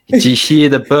 Do you hear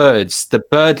the birds? The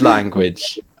bird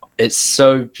language. It's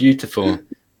so beautiful.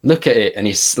 Look at it." And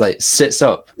he's like sits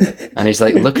up and he's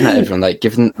like looking at everyone, like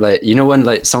giving like, you know when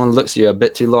like someone looks at you a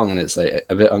bit too long and it's like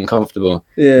a bit uncomfortable.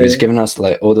 Yeah. He's giving us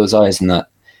like all those eyes and that.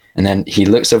 And then he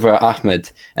looks over at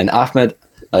Ahmed, and Ahmed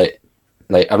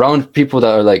like around people that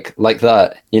are like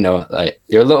that, you know, like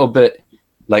you're a little bit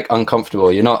like uncomfortable.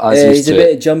 You're not as used he's to a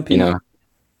bit it, jumpy. you know. A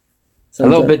Sounds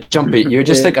little like- bit jumpy. You're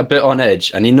just Yeah. like a bit on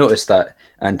edge, and he noticed that,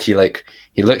 and he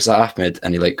looks at Ahmed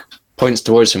and he like points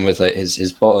towards him with like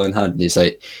his bottle in hand, and he's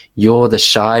like, "You're the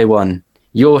shy one.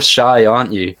 You're shy,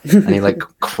 aren't you?" And he like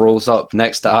crawls up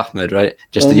next to Ahmed, right,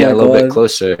 just to Oh get my a little bit God.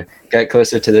 closer, get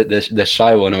closer to the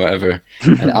shy one or whatever.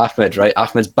 And Ahmed, right,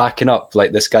 Ahmed's backing up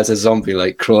like this guy's a zombie,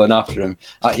 like crawling after him.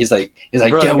 He's like, Bro,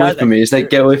 "Get the away guy's from me!" He's like,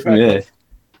 "Get away from me!" Yeah.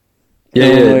 Yeah, Oh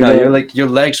yeah, my no, God. you're like your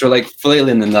legs are like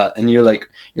flailing and that, and you're like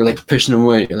pushing him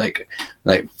away. You're like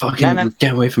fucking No.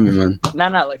 get away from me, man. No,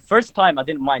 like first time I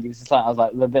didn't mind. It was just like I was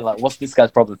like a little bit like, what's this guy's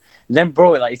problem? And then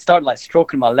bro, like he started like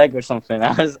stroking my leg or something.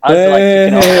 I was like,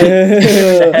 kicking off.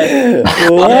 I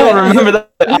What? don't remember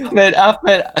that.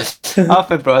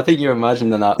 Ahmed, bro. I think you're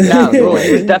imagining that. Nah, bro,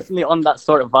 he was definitely on that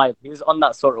sort of vibe. He was on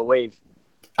that sort of wave.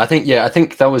 I think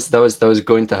that was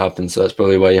going to happen. So that's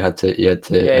probably why you had to Yeah,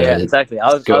 exactly.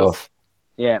 I was off.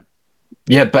 yeah.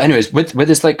 Yeah, but anyways, with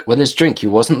his drink, he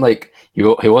wasn't like he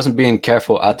wasn't being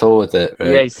careful at all with it. Right?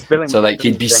 Yeah, he's spilling. So like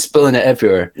he'd be spilling it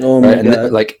everywhere. Oh my Right? And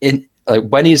God. like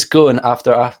when he's going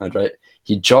after Ahmed, right,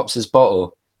 he drops his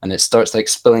bottle and it starts like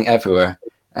spilling everywhere.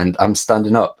 And I'm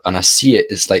standing up and I see it.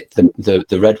 It's like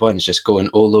the red wine is just going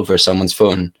all over someone's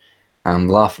phone. I'm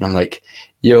laughing. I'm like,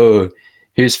 "Yo,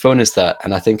 whose phone is that?"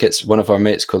 And I think it's one of our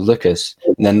mates called Lucas.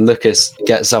 And then Lucas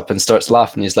gets up and starts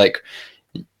laughing. He's like,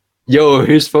 "Yo,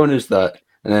 whose phone is that?"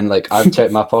 And then like I've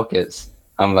checked my pockets.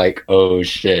 I'm like, "Oh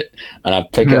shit!" And I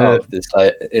pick it up.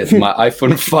 It's my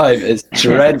iPhone 5 is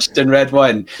drenched in red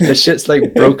wine. The shit's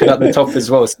like broken at the top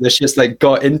as well. So the shit's like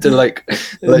got into like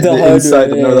the hardware, inside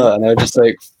and all yeah. that. And I was just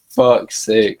like, "Fuck's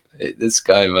sake, this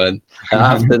guy, man." And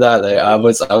after that, like I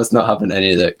was not having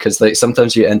any of it, because like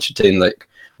sometimes you entertain like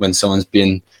when someone's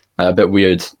being a bit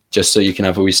weird, just so you can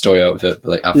have a wee story out of it. But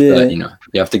like after that, you know,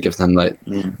 you have to give them like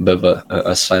a bit of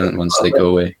a silent one so they go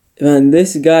away. Man,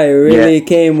 this guy really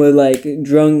came with like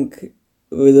drunk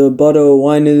with a bottle of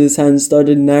wine in his hand,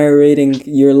 started narrating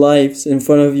your lives in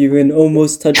front of you and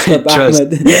almost touched up Trust.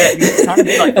 Ahmed. Yeah, he was trying to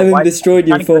be like and a then white- destroyed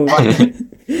your phone.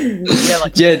 Yeah,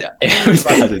 like Yeah, it was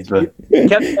bad, but he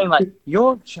kept saying like,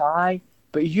 "You're shy,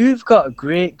 but you've got a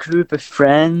great group of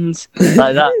friends,"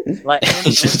 like that. Like and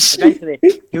eventually,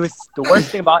 he was the worst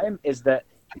thing about him is that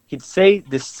he'd say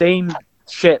the same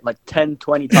shit like 10,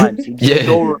 20 times. He'd just Yeah.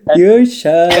 go repetitive You're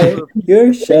shy.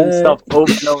 You're same shy. stuff over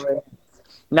and over.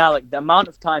 Now, like the amount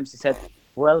of times he said,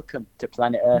 "Welcome to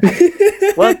planet Earth."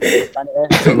 Welcome to planet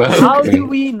Earth. How do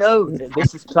we know that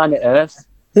this is planet Earth?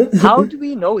 How do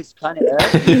we know it's planet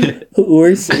Earth?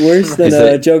 worse than Is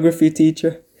a it- geography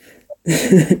teacher.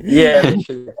 Yeah,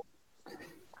 literally.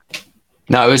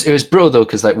 no, it was bro though,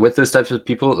 because like with those types of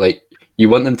people, like you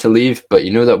want them to leave, but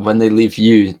you know that when they leave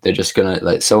you, they're just gonna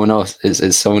like someone else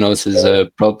is someone else's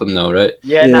problem now, right?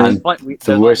 Yeah, Yeah. now And it's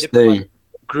fun. the worst thing.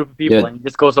 Group of people, Yeah. and he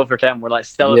just goes over to them. We're like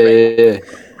Yeah, celebrating.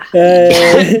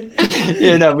 yeah.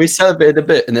 Yeah, no, we celebrated a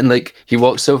bit, and then like he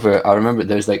walks over. I remember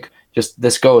there's like just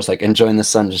this girl was like enjoying the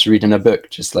sun, just reading a book,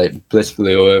 just like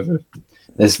blissfully or whatever.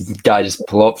 This guy just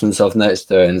plops himself next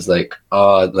to her and is like,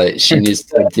 "Oh, like she needs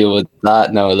to deal with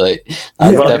that now." Like,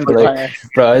 I Welcome to definitely, planet Earth.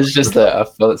 bro. It's just that I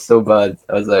felt so bad.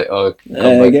 I was like, "Oh, come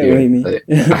I back get here. what you mean.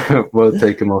 Like, we'll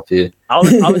take him off you." I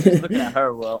was just looking at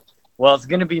her. Well, it's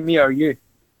gonna be me or you.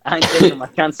 I ain't taking my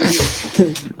chance.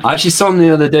 I actually saw him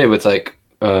the other day with like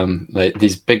like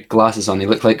these big glasses on. He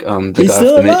looked like the He's guy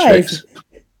still off the alive. Matrix.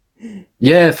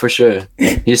 Yeah, for sure.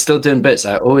 He's still doing bits.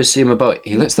 I always see him about.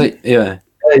 He looks like Give him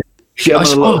a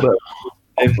little bit.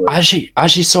 I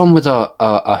actually saw him with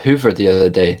a Hoover the other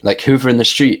day, like Hoover in the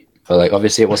street, but like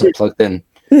obviously it wasn't plugged in.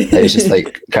 He was just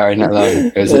like carrying it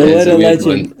along. It was What a weird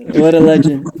legend! one. What a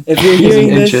legend! If you're He's an hearing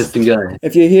this, interesting guy.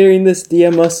 if you're hearing this,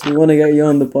 DM us. We want to get you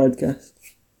on the podcast.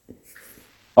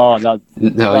 Oh no.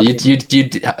 No,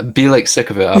 you'd be like sick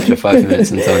of it after 5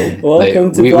 minutes and time. Welcome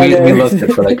like, to we Planet loved Earth.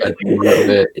 it for like a little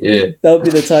bit. Yeah. That would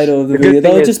be the title of the The good video. That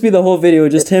thing would is- just be the whole video,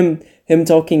 just him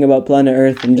talking about Planet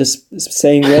Earth and just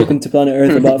saying "Welcome to Planet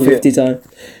Earth" about 50 times.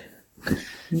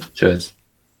 Cheers.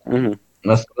 Mm-hmm.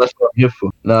 That's what I'm here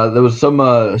for. Now there was some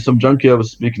junkie I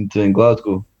was speaking to in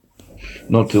Glasgow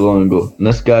not too long ago, and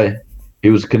this guy, he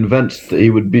was convinced that he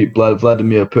would beat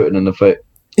Vladimir Putin in the fight.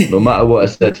 No matter what I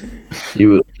said, he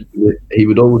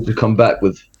would always come back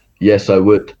with, "Yes, I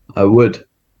would.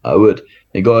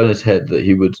 He got in his head that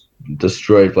he would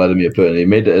destroy Vladimir Putin. He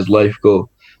made it his life goal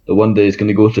that one day he's going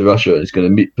to go to Russia, he's going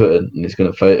to meet Putin, and he's going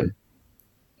to fight him,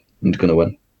 and he's going to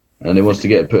win. And he wants to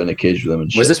get put in a cage with him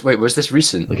and shit. Was this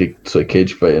recent? Like a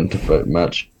cage fight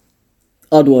match.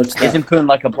 I'd watch that. Isn't Putin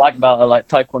like a black belt or like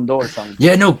Taekwondo or something?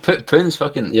 Yeah, no, Putin's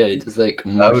fucking he does like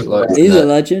martial arts. He's and a that.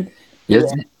 legend.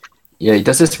 Yeah, he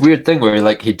does this weird thing where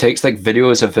he takes like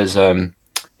videos of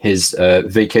his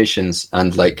vacations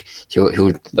and like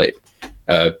he'll like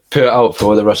put it out for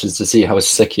all the Russians to see how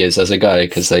sick he is as a guy,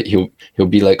 because like he'll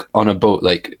be like on a boat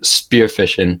like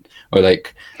spearfishing or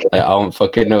like I don't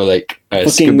fucking know, like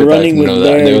scuba running diving and with all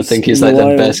that, and they'll bears think he's in like the the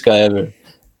wild. best guy ever.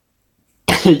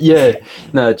 Yeah,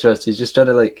 no, trust. He's just trying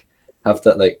to like have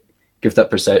that like give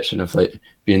that perception of like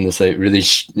being this like really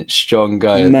strong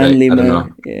guy, Manly like, I man. don't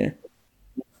know, Yeah.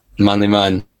 manly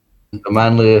man. The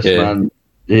manliest Yeah. man.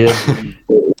 Yeah.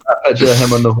 I picture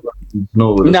him on the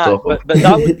snow with his Nah, top on. but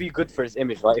that would be good for his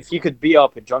image. Like if he could beat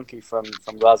up a junkie from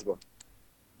Glasgow,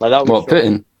 like that would. What, show-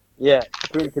 Putin? Yeah,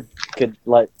 Putin could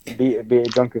like beat a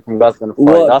junkie from Glasgow in a fight.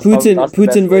 What That's Putin? that's the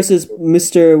best Putin way versus to do it.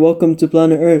 Mr. Welcome to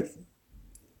Planet Earth.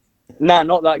 Nah,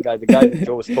 not that guy. The guy that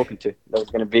Joe was talking to that was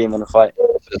gonna beat him in a fight.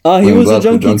 Ah, he When was a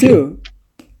Glasgow junkie too.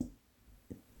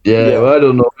 Yeah, Yeah. well, I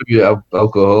don't know, maybe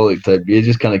alcoholic type. He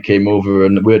just kind of came over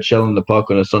and we were chilling in the park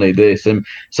on a sunny day,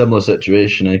 similar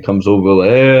situation, and he comes over like,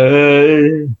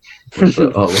 hey. It's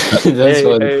like, oh, That's hey,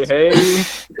 one.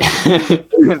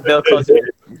 hey. Bill Cosby.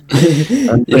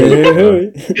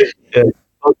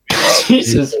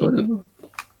 Jesus.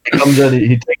 he comes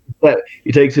in,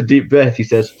 he takes a deep breath, he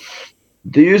says,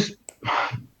 do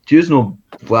you know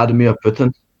Vladimir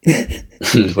Putin?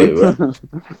 He's like, "What?"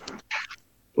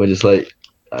 We're just like,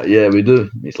 yeah, we do.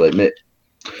 He's like, mate,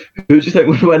 who do you think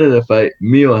would win in a fight,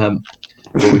 me or him?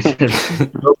 Well, we said,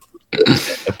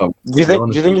 if I'm Do you think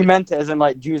honest he with meant it as in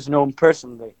like Jews know him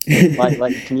personally?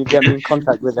 Like, can you get me in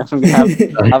contact with him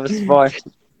and have a spar?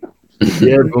 you.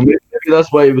 Yeah, well, maybe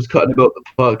that's why he was cutting about the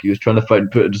park. He was trying to find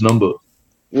Putin's number.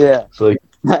 Yeah. So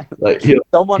like here,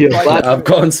 Someone, Here, find I've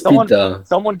got on speed dial.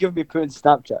 Someone give me Putin's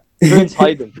Snapchat. Putin's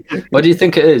hiding. What do you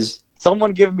think it is?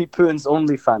 Someone give me Putin's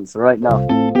OnlyFans right now.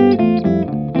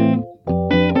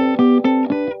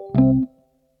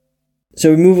 So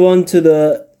we move on to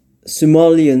the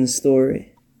Somalian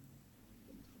story.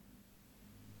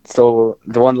 So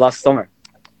the one last summer.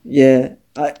 Yeah.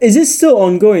 Is it still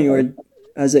ongoing or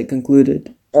has it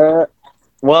concluded?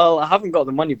 Well, I haven't got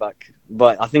the money back,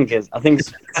 but I think it's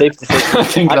safe to say. I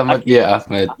think that might be it,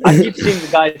 Ahmed. I keep seeing the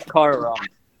guy's car around.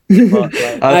 But,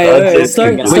 like, I'd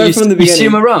Start say- from the You see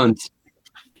him beginning. around?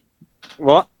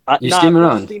 what? You see him I've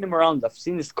around? seen him around. I've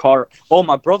seen his car. Oh,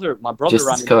 my brother Just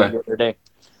ran his into car. him the other day.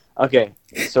 Okay,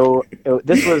 so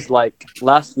this was like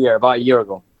last year, about a year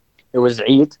ago. It was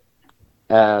Eid,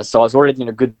 so I was already in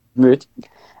a good mood,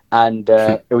 and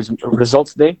it was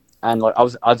results day, and like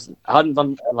I hadn't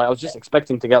done, like I was just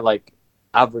expecting to get like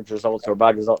average results or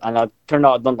bad results, and it turned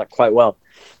out I'd done like quite well.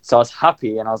 So I was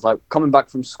happy, and I was like coming back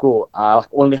from school. I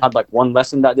only had like one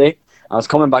lesson that day. I was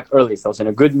coming back early, so I was in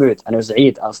a good mood, and it was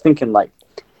Eid. I was thinking like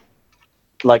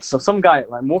so some guy,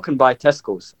 like I'm walking by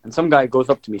Tesco's, and some guy goes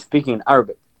up to me speaking in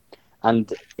Arabic,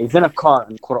 and he's in a car,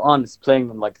 and Quran is playing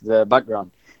in like the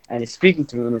background, and he's speaking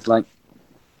to me, and he's like,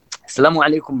 "Assalamu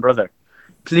alaikum, brother.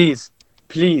 Please,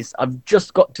 I've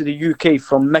just got to the UK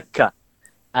from Mecca,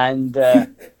 and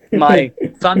my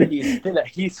family is still at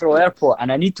Heathrow Airport,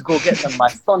 and I need to go get them. My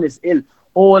son is ill.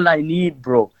 All I need,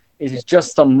 bro, is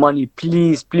just some money.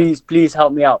 Please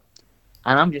help me out."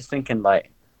 And I'm just thinking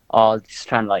like, oh, just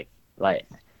trying like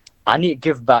I need to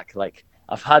give back. Like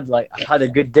I've had a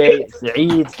good day. It's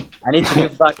Eid. I need to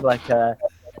give back like a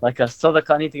sadaqah.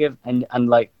 I need to give and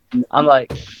like I'm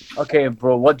like, okay,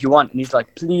 bro, what do you want? And he's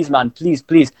like, please, man, please,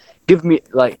 give me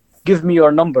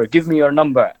your number,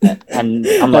 And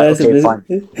I'm like, okay, fine.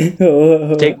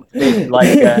 Take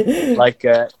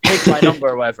my number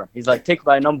or whatever. He's like, take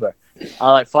my number.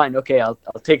 I'm like, fine, okay, I'll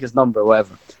take his number or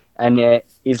whatever. And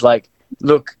he's like,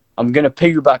 look, I'm gonna pay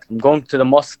you back. I'm going to the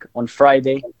mosque on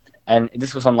Friday, and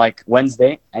this was on like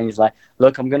Wednesday. And he's like,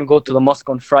 look, I'm gonna go to the mosque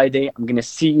on Friday. I'm gonna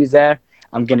see you there.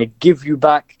 I'm gonna give you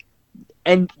back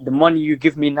and the money you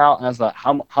give me now. And I was like,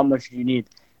 how much do you need?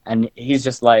 And he's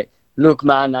just like, look,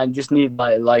 man, I just need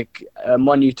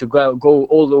money to go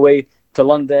all the way to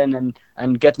London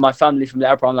and get my family from the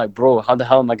airport. I'm like, bro, how the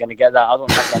hell am I gonna get that? I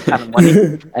don't have that kind of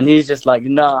money. And he's just like,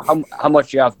 nah, how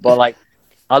much you have? But like,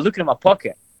 I look in my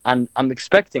pocket and I'm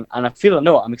expecting, and I feel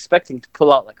I'm expecting to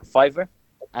pull out like a $5.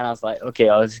 And I was like, okay,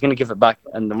 I was gonna give it back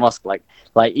in the mosque, like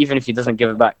even if he doesn't give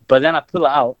it back. But then I pull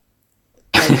it out,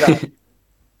 £20.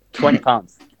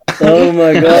 Oh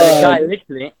my god! The guy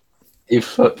literally, You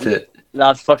fucked it.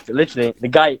 that's fucked it. Literally, the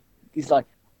guy, he's like,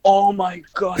 oh my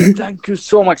god, thank you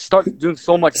so much. Starts doing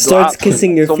so much. Starts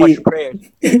kissing your so feet. much prayers.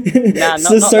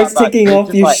 So starts taking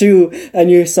off your shoe and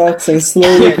your socks and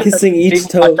slowly kissing each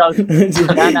toe.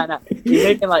 Nah. He's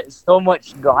making like so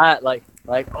much dua,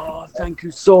 like, oh, thank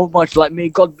you so much. Like, may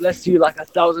God bless you, like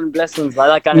 1,000 blessings, like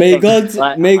that kind May of thing.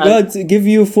 God, may God give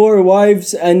you 4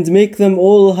 wives and make them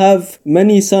all have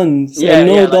many sons and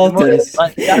no daughters.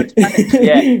 But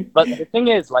the thing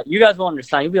is, like, you guys won't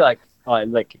understand. You'll be like, oh,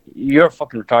 like, you're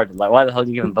fucking retarded. Like, why the hell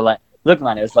do you give him? But like, look,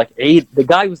 man, it was like Eid. The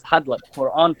guy had like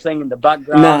Quran playing in the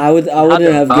background. Nah, I wouldn't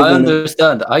have given I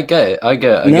understand. I get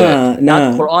it.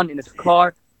 Nah. Had Quran in his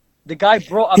car. The guy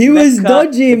brought up He was Mecca.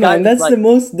 dodgy, man. That's the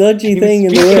most dodgy thing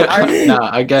in the world. Nah,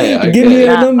 I get it. Give me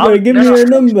your Nah, number. Give me your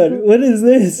number. What is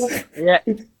this? Yeah.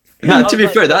 No, to be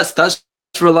fair, that's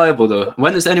reliable though.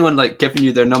 When is anyone like giving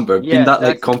you their number, being that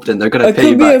like confident they're gonna It pay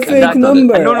you could be a back? fake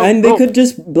number, and they bro. could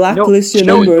just blacklist your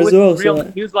No, number it as well. was real.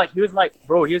 So. He was like,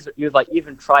 bro. He was like,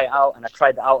 even try it out, and I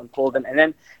tried it out and called him, and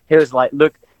then he was like,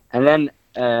 look, and then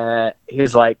he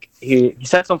was like, he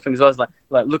said something as well. He was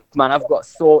like, look, man, I've got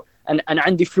and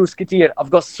عندي فلوس كتير.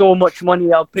 I've got so much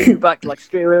money. I'll pay you back like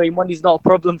straight away. Money's not a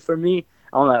problem for me.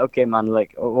 I'm like, okay, man,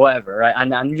 like whatever, right?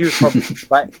 And I knew probably,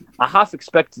 like, I half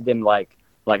expected him like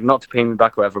not to pay me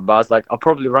back or whatever, but I was like, I'll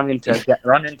probably run into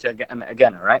him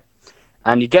again, all right?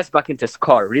 And he gets back into his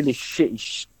car, really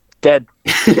shitty,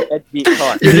 deadbeat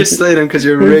car. You're just saying him because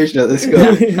you're raging at this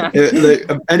guy. Like,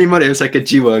 any money, it's like a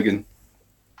G-Wagon.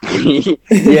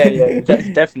 yeah,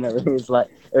 definitely.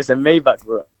 It was a Maybach,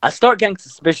 bro. I start getting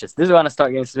suspicious. This is when I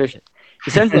start getting suspicious.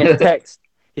 He sends me a text.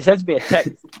 He's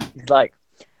like,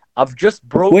 I've just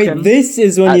broken. Wait, this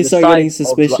is when you start getting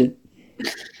suspicious.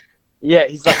 Yeah,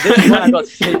 he's like, this is when I got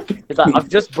sick. He's like, I've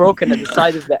just broken at the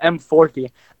side of the M40.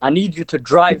 I need you to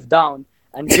drive down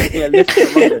and give me a lift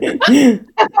to London.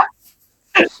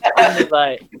 I'm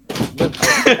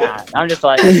just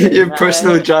like, your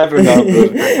personal driver now, bro.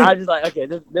 I'm just like, okay,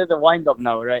 there's a wind up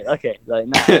now, right? Okay, like,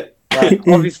 nah. Like,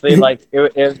 obviously, like, it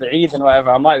was the Eid and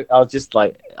whatever. I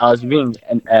was being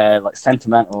like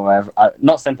sentimental or whatever. I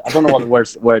don't know what the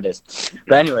word is,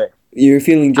 but anyway, you're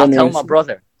feeling generous. I'll tell my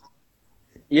brother.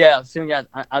 Yeah,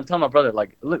 I'll tell my brother,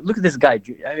 like, look at this guy.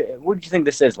 What do you think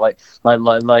this is? Like,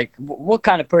 what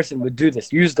kind of person would do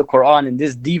this? Use the Quran in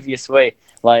this devious way?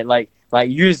 Like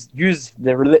use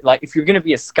the like, if you're gonna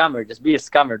be a scammer, just be a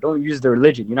scammer. Don't use the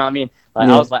religion. You know what I mean? Like,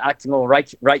 I was like acting all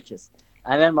righteous,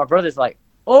 and then my brother's like,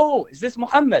 oh, is this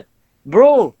Muhammad,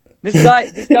 bro? This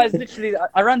guy's literally.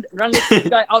 I ran this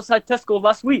guy outside Tesco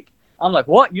last week. I'm like,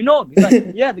 what? You know? He's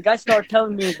like, yeah. The guy started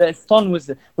telling me that his son was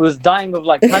dying of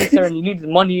like cancer and he needed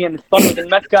money, and his son was in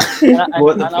Mecca. And I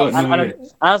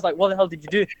was like, what the hell did you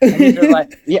do? And he's just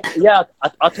like, yeah.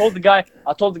 I told the guy,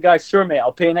 sure, mate,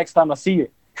 I'll pay you next time I see you.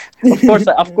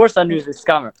 Of course, I knew he was a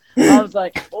scammer. I was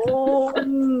like, oh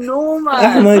no,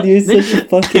 man. Ahmed, you're such a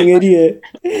fucking idiot,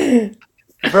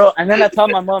 bro. And then I tell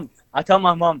my mom,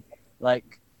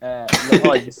 like,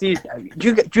 oh, you see,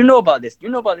 do you know about this? Do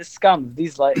you know about this scam?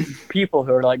 These like people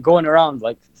who are like going around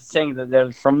like saying that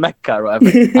they're from Mecca or whatever.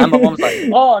 And my mom's like,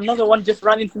 oh, another one just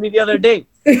ran into me the other day.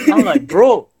 I'm like,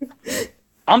 bro,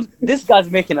 this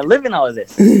guy's making a living out of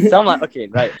this. So I'm like, okay,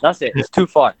 right, that's it. It's too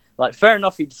far. Like, fair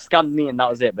enough, he scammed me and that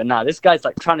was it. But nah, this guy's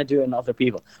like trying to do it in other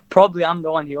people. Probably I'm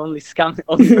the one who only person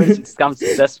scams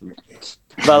successfully.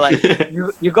 But like,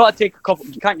 you gotta take a couple.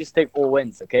 You can't just take all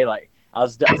wins, okay? Like, I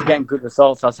was getting good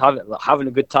results. I was having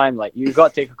a good time. Like, you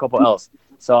got to take a couple else.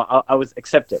 So I was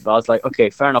accepted. But I was like,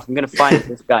 okay, fair enough. I'm going to find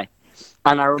this guy.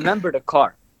 And I remember the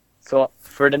car. So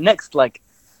for the next, like,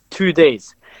 2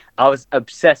 days, I was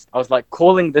obsessed. I was, like,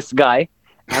 calling this guy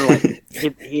and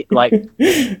like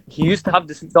he used to have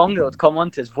this song that would come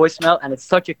onto his voicemail, and it's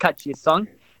such a catchy song.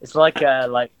 It's like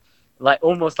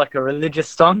almost like a religious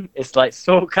song. It's like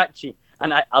so catchy,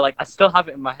 and I still have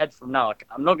it in my head from now. Like,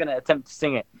 I'm not gonna attempt to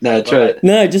sing it. No, try it.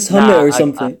 No, just hum it or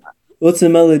something. What's the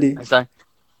melody? It's like,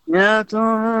 yeah, like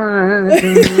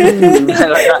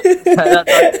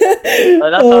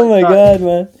that. Oh my god,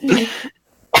 man.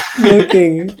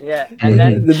 Smoking. Yeah, and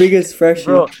then the biggest freshie.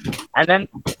 bro, and then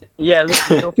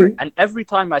listen, and every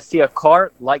time I see a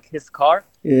car like his car,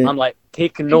 Yeah. I'm like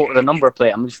taking note of the number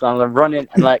plate. I'm running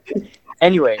and like.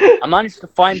 Anyway, I managed to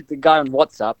find the guy on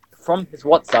WhatsApp. From his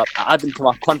WhatsApp, I add him to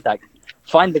my contact.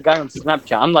 Find the guy on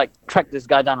Snapchat. I'm like, track this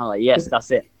guy down. I'm like, yes, that's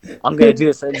it. I'm gonna do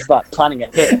this. I start planning a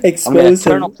hit. I'm gonna Expose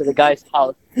turn him. up to the guy's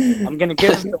house. I'm gonna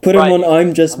give him. Put him on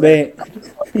I'm Just Mate.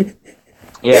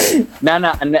 Yeah,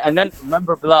 and then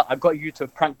remember, Bilal, I got you to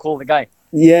prank call the guy.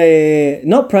 Yeah.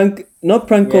 Not prank call,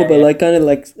 but yeah. like kind of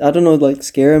like, I don't know, like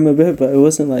scare him a bit, but it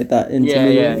wasn't like that.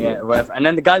 Yeah, whatever. And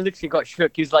then the guy literally got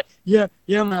shook. He was like, yeah,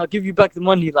 man, I'll give you back the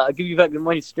money. Like, I'll give you back the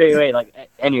money straight away. Like,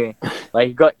 anyway,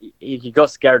 like he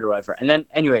got scared or whatever. And then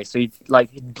anyway, so he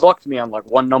blocked me on like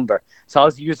one number. So I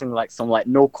was using like some like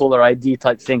no caller ID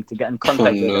type thing to get in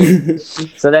contact with him.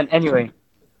 So then anyway,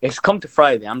 it's come to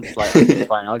Friday. I'm just like, okay,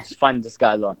 fine, I'll just find this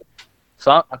guy alone. So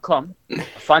I come, I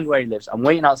find where he lives. I'm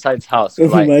waiting outside his house for Oh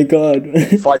like my god.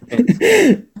 5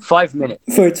 minutes. 5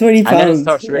 minutes. For 20 And then it pounds.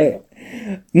 starts raining.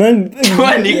 Man,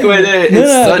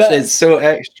 It's so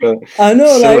extra. I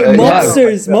know, So, like yeah.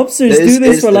 mobsters It do is-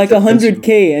 this it's for the like difference.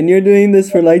 100k, and you're doing this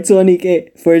for like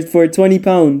 20k for 20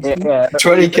 pounds. Yeah.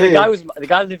 20K. The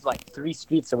guy lived like 3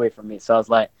 streets away from me, so I was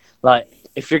like,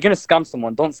 if you're gonna scam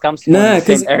someone, don't scam someone Nah, in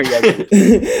the same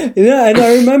area. yeah, and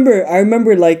I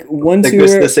remember like once Like we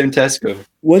goes to were the same Tesco.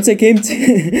 once I came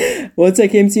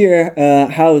to your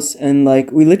house, and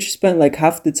like we literally spent like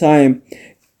half the time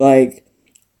like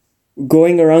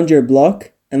going around your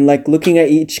block and like looking at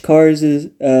each car,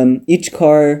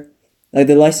 like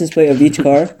the license plate of each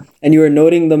car, and you were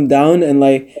noting them down and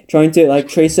like trying to like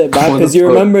trace it back What because the you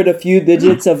fuck? remembered a few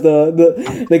digits of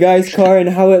the guy's car and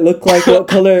how it looked like, what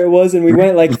color it was, and we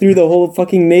went like through the whole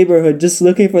fucking neighborhood just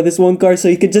looking for this one car so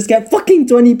you could just get fucking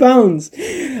 20 pounds.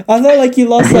 I thought like you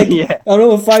lost like Yeah. I don't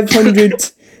know, 500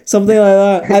 something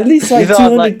like that, at least like You thought,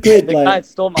 200 quid. the guy Like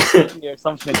stole my money or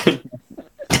something.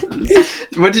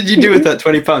 What did you do with that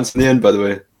 20 pounds in the end, by the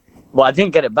way? Well, I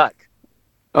didn't get it back.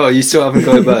 Oh, you still haven't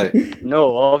got it back.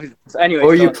 No, obviously. So anyway,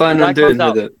 What are so you planning the on guy doing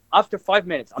comes with out. it? After 5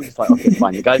 minutes, I'm just like, okay,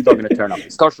 fine. The guy's not gonna turn up.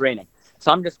 It starts raining,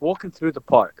 so I'm just walking through the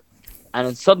park, and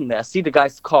then suddenly I see the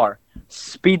guy's car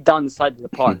speed down the side of the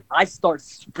park. I start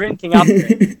sprinting after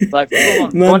him, like full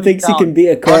on, man running thinks he down. can beat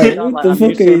a car. running down What like the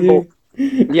I'm fuck are you Usain doing?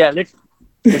 Bolt. Yeah, literally.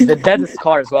 It's the deadest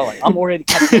car as well. Like, I'm already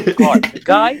catching the car. The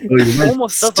guy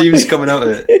almost does Steam's like, coming out of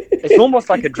it. it's almost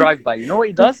like a drive-by. You know what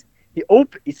he does?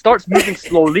 He starts moving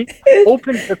slowly,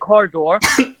 opens the car door,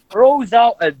 throws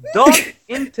out a dog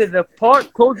into the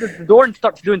park, closes the door, and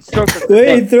starts doing circles.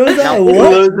 Wait, he throws out a Now,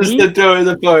 what? Closes the door of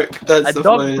the park. That's A the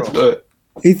dog, funniest bro. part.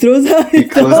 He throws out a He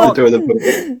closed the dog. door of the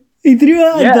park. He threw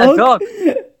out Yeah, a a dog. dog.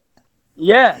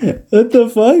 Yeah. What the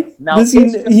fuck? Now, Does he?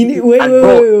 it's just- He wait, and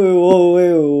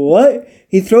wait, what?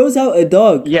 He throws out a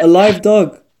dog, Yeah. a live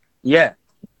dog. Yeah.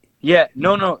 Yeah.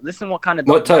 No. Listen, what kind of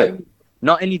dog? What type?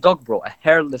 Not any dog, bro. A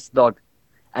hairless dog.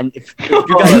 And if you What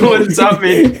guys, does that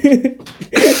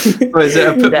mean? What, is it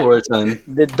a pit bull or something?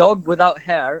 the dog without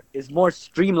hair is more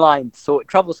streamlined, so it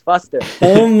travels faster.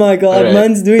 Oh my god, Alright.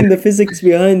 man's doing the physics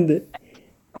behind it.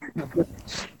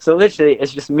 So literally,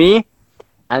 it's just me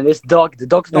and this dog. The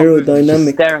dog's not moving, it's just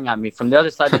Aerodynamic. staring at me from the other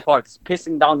side of the park. It's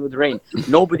pissing down with rain.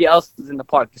 Nobody else is in the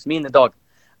park, just me and the dog.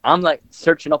 I'm like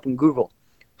searching up on Google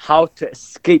how to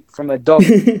escape from a dog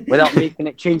without making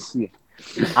it chase you.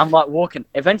 I'm like walking.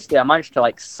 Eventually, I managed to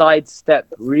like sidestep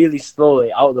really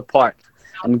slowly out of the park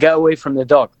and get away from the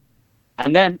dog.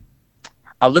 And then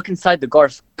I look inside the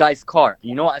guy's car. And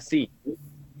you know what I see?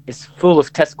 It's full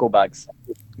of Tesco bags.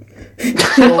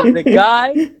 So the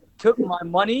guy took my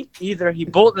money. Either he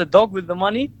bought the dog with the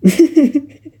money,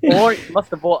 or he must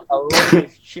have bought a load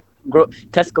of shit from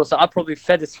Tesco. So I probably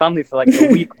fed his family for like a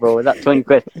week, bro. With that 20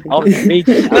 quid, I was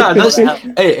raging. No, that's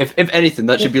hey. If anything,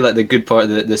 that should be like the good part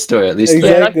of the story at least. Exactly.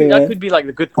 Yeah, Exactly, that man. could be like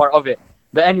the good part of it.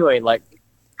 But anyway, like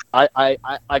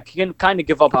I can kind of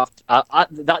give up after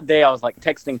that day. I was like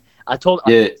texting. I thought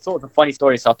it's a funny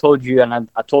story, so I told you, and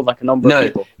I told like a number of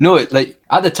people. No, like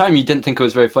at the time you didn't think it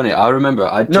was very funny. I remember.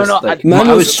 I Man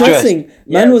I was stressing.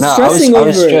 Yeah. Man was No, stressing I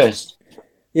was over it. stressed.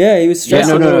 Yeah, he was Yeah,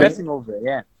 stressing I was no. over it. stressing over it.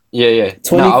 Yeah. Yeah.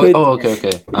 20 No, quid.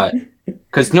 okay. Alright.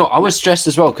 Because I was stressed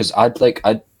as well because I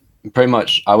pretty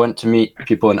much I went to meet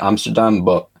people in Amsterdam,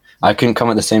 but I couldn't come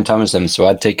at the same time as them, so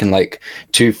I'd taken like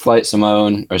 2 flights on my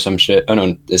own or some shit. Oh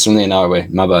no, it's only an hour away.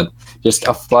 My bad. Just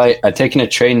a flight. I'd taken a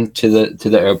train to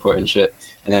the airport and shit,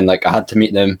 and then like I had to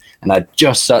meet them, and I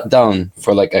just sat down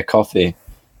for like a coffee,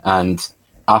 and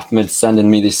Ahmed sending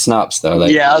me these snaps that are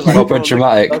like proper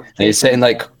dramatic. And he's saying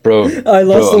like, bro, I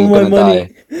lost all I'm my gonna money.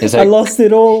 die. He's like, I lost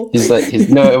it all. He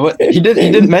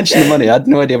didn't mention the money. I had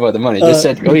no idea about the money. He just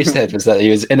said all he said was that he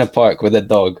was in a park with a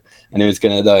dog and he was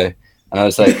gonna die. And I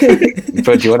was like,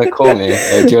 bro, do you want to call me?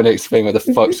 Or do you want to explain what the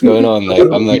fuck's going on? Like,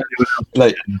 I'm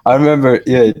like, I remember,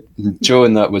 Joe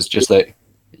and that was just like,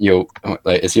 yo,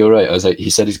 like, is he alright? I was like, he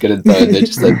said he's gonna die. And they're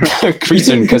just like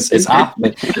creasing because it's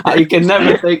happening. You can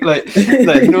never think like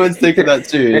no one's thinking that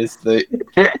too. It's like,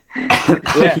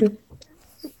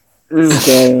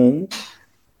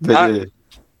 but yeah.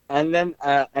 And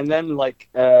then like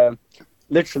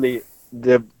literally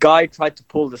the guy tried to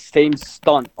pull the same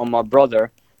stunt on my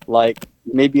brother like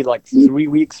maybe like 3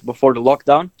 weeks before the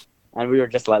lockdown, and we were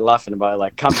just like laughing about it,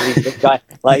 like, can't believe this guy,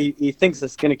 like he thinks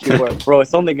it's gonna keep work, bro.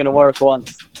 It's only gonna work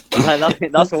once.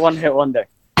 Like, that's a one hit wonder.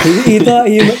 He thought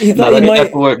he might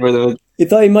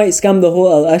scam the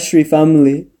whole Al Ashri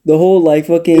family, the whole like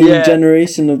fucking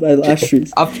generation of Al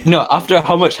Ashris. After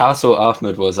how much hassle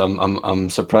Ahmed was, I'm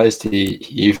surprised he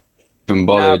even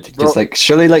bothered. Because like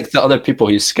surely like the other people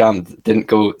he scammed didn't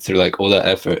go through like all that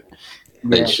effort.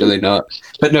 Like surely not.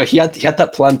 But no, he had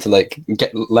that plan to like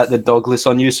let the dog loose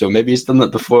on you. So maybe he's done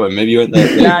that before. Maybe you went there.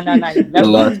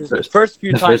 The first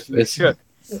few times he was shook.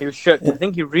 He was shook. I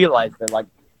think he realized that like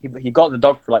he got the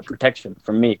dog for like protection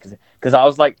from me because I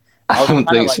was like I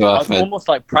was almost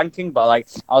like pranking, but like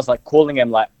I was like calling him,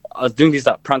 like I was doing these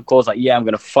like prank calls, like, yeah, I'm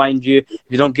gonna find you if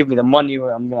you don't give me the money,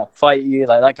 I'm gonna fight you,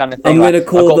 like that kind of thing. I'm gonna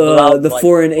call the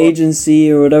foreign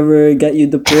agency or whatever, get you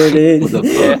deported.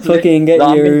 Fucking get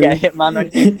I'm your gonna get hitman on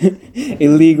you.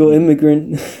 illegal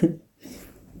immigrant.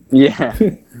 Yeah.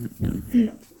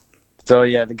 So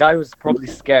yeah, the guy was probably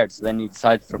scared. So then he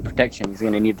decided for protection, he's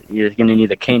gonna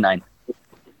need a canine.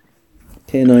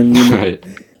 Canine unit.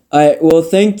 Right. Alright, well,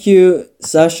 thank you,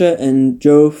 Sasha and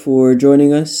Joe, for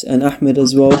joining us, and Ahmed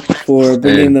as well for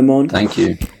bringing them on. Thank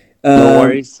you. No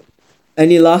worries.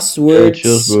 Any last words?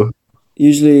 Cheers, bro.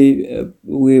 Usually,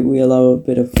 we allow a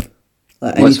bit of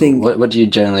anything. What do you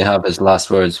generally have as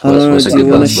last words? I don't know, What's a do you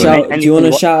good want to last word? shout? Do you want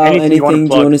to shout out anything?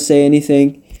 Do you want to say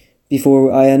anything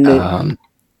before I end it?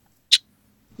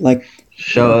 Like,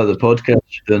 shout out the podcast.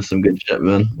 You're doing some good shit,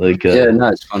 man. Like, no,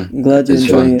 it's fun. I'm glad you're It's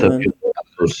enjoying it, fun. man.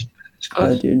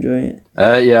 Glad you're enjoying it.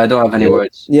 I don't have any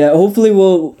words. Yeah, hopefully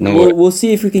we'll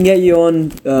see if we can get you on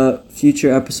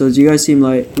future episodes. You guys seem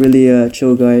like really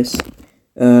chill guys.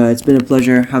 It's been a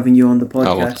pleasure having you on the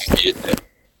podcast.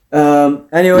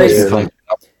 Anyways,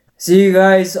 see you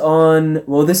guys on.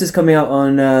 Well, this is coming out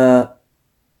on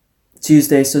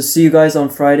Tuesday, so see you guys on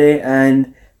Friday,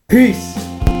 and peace.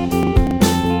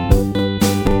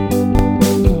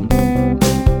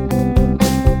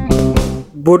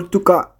 Bortuka.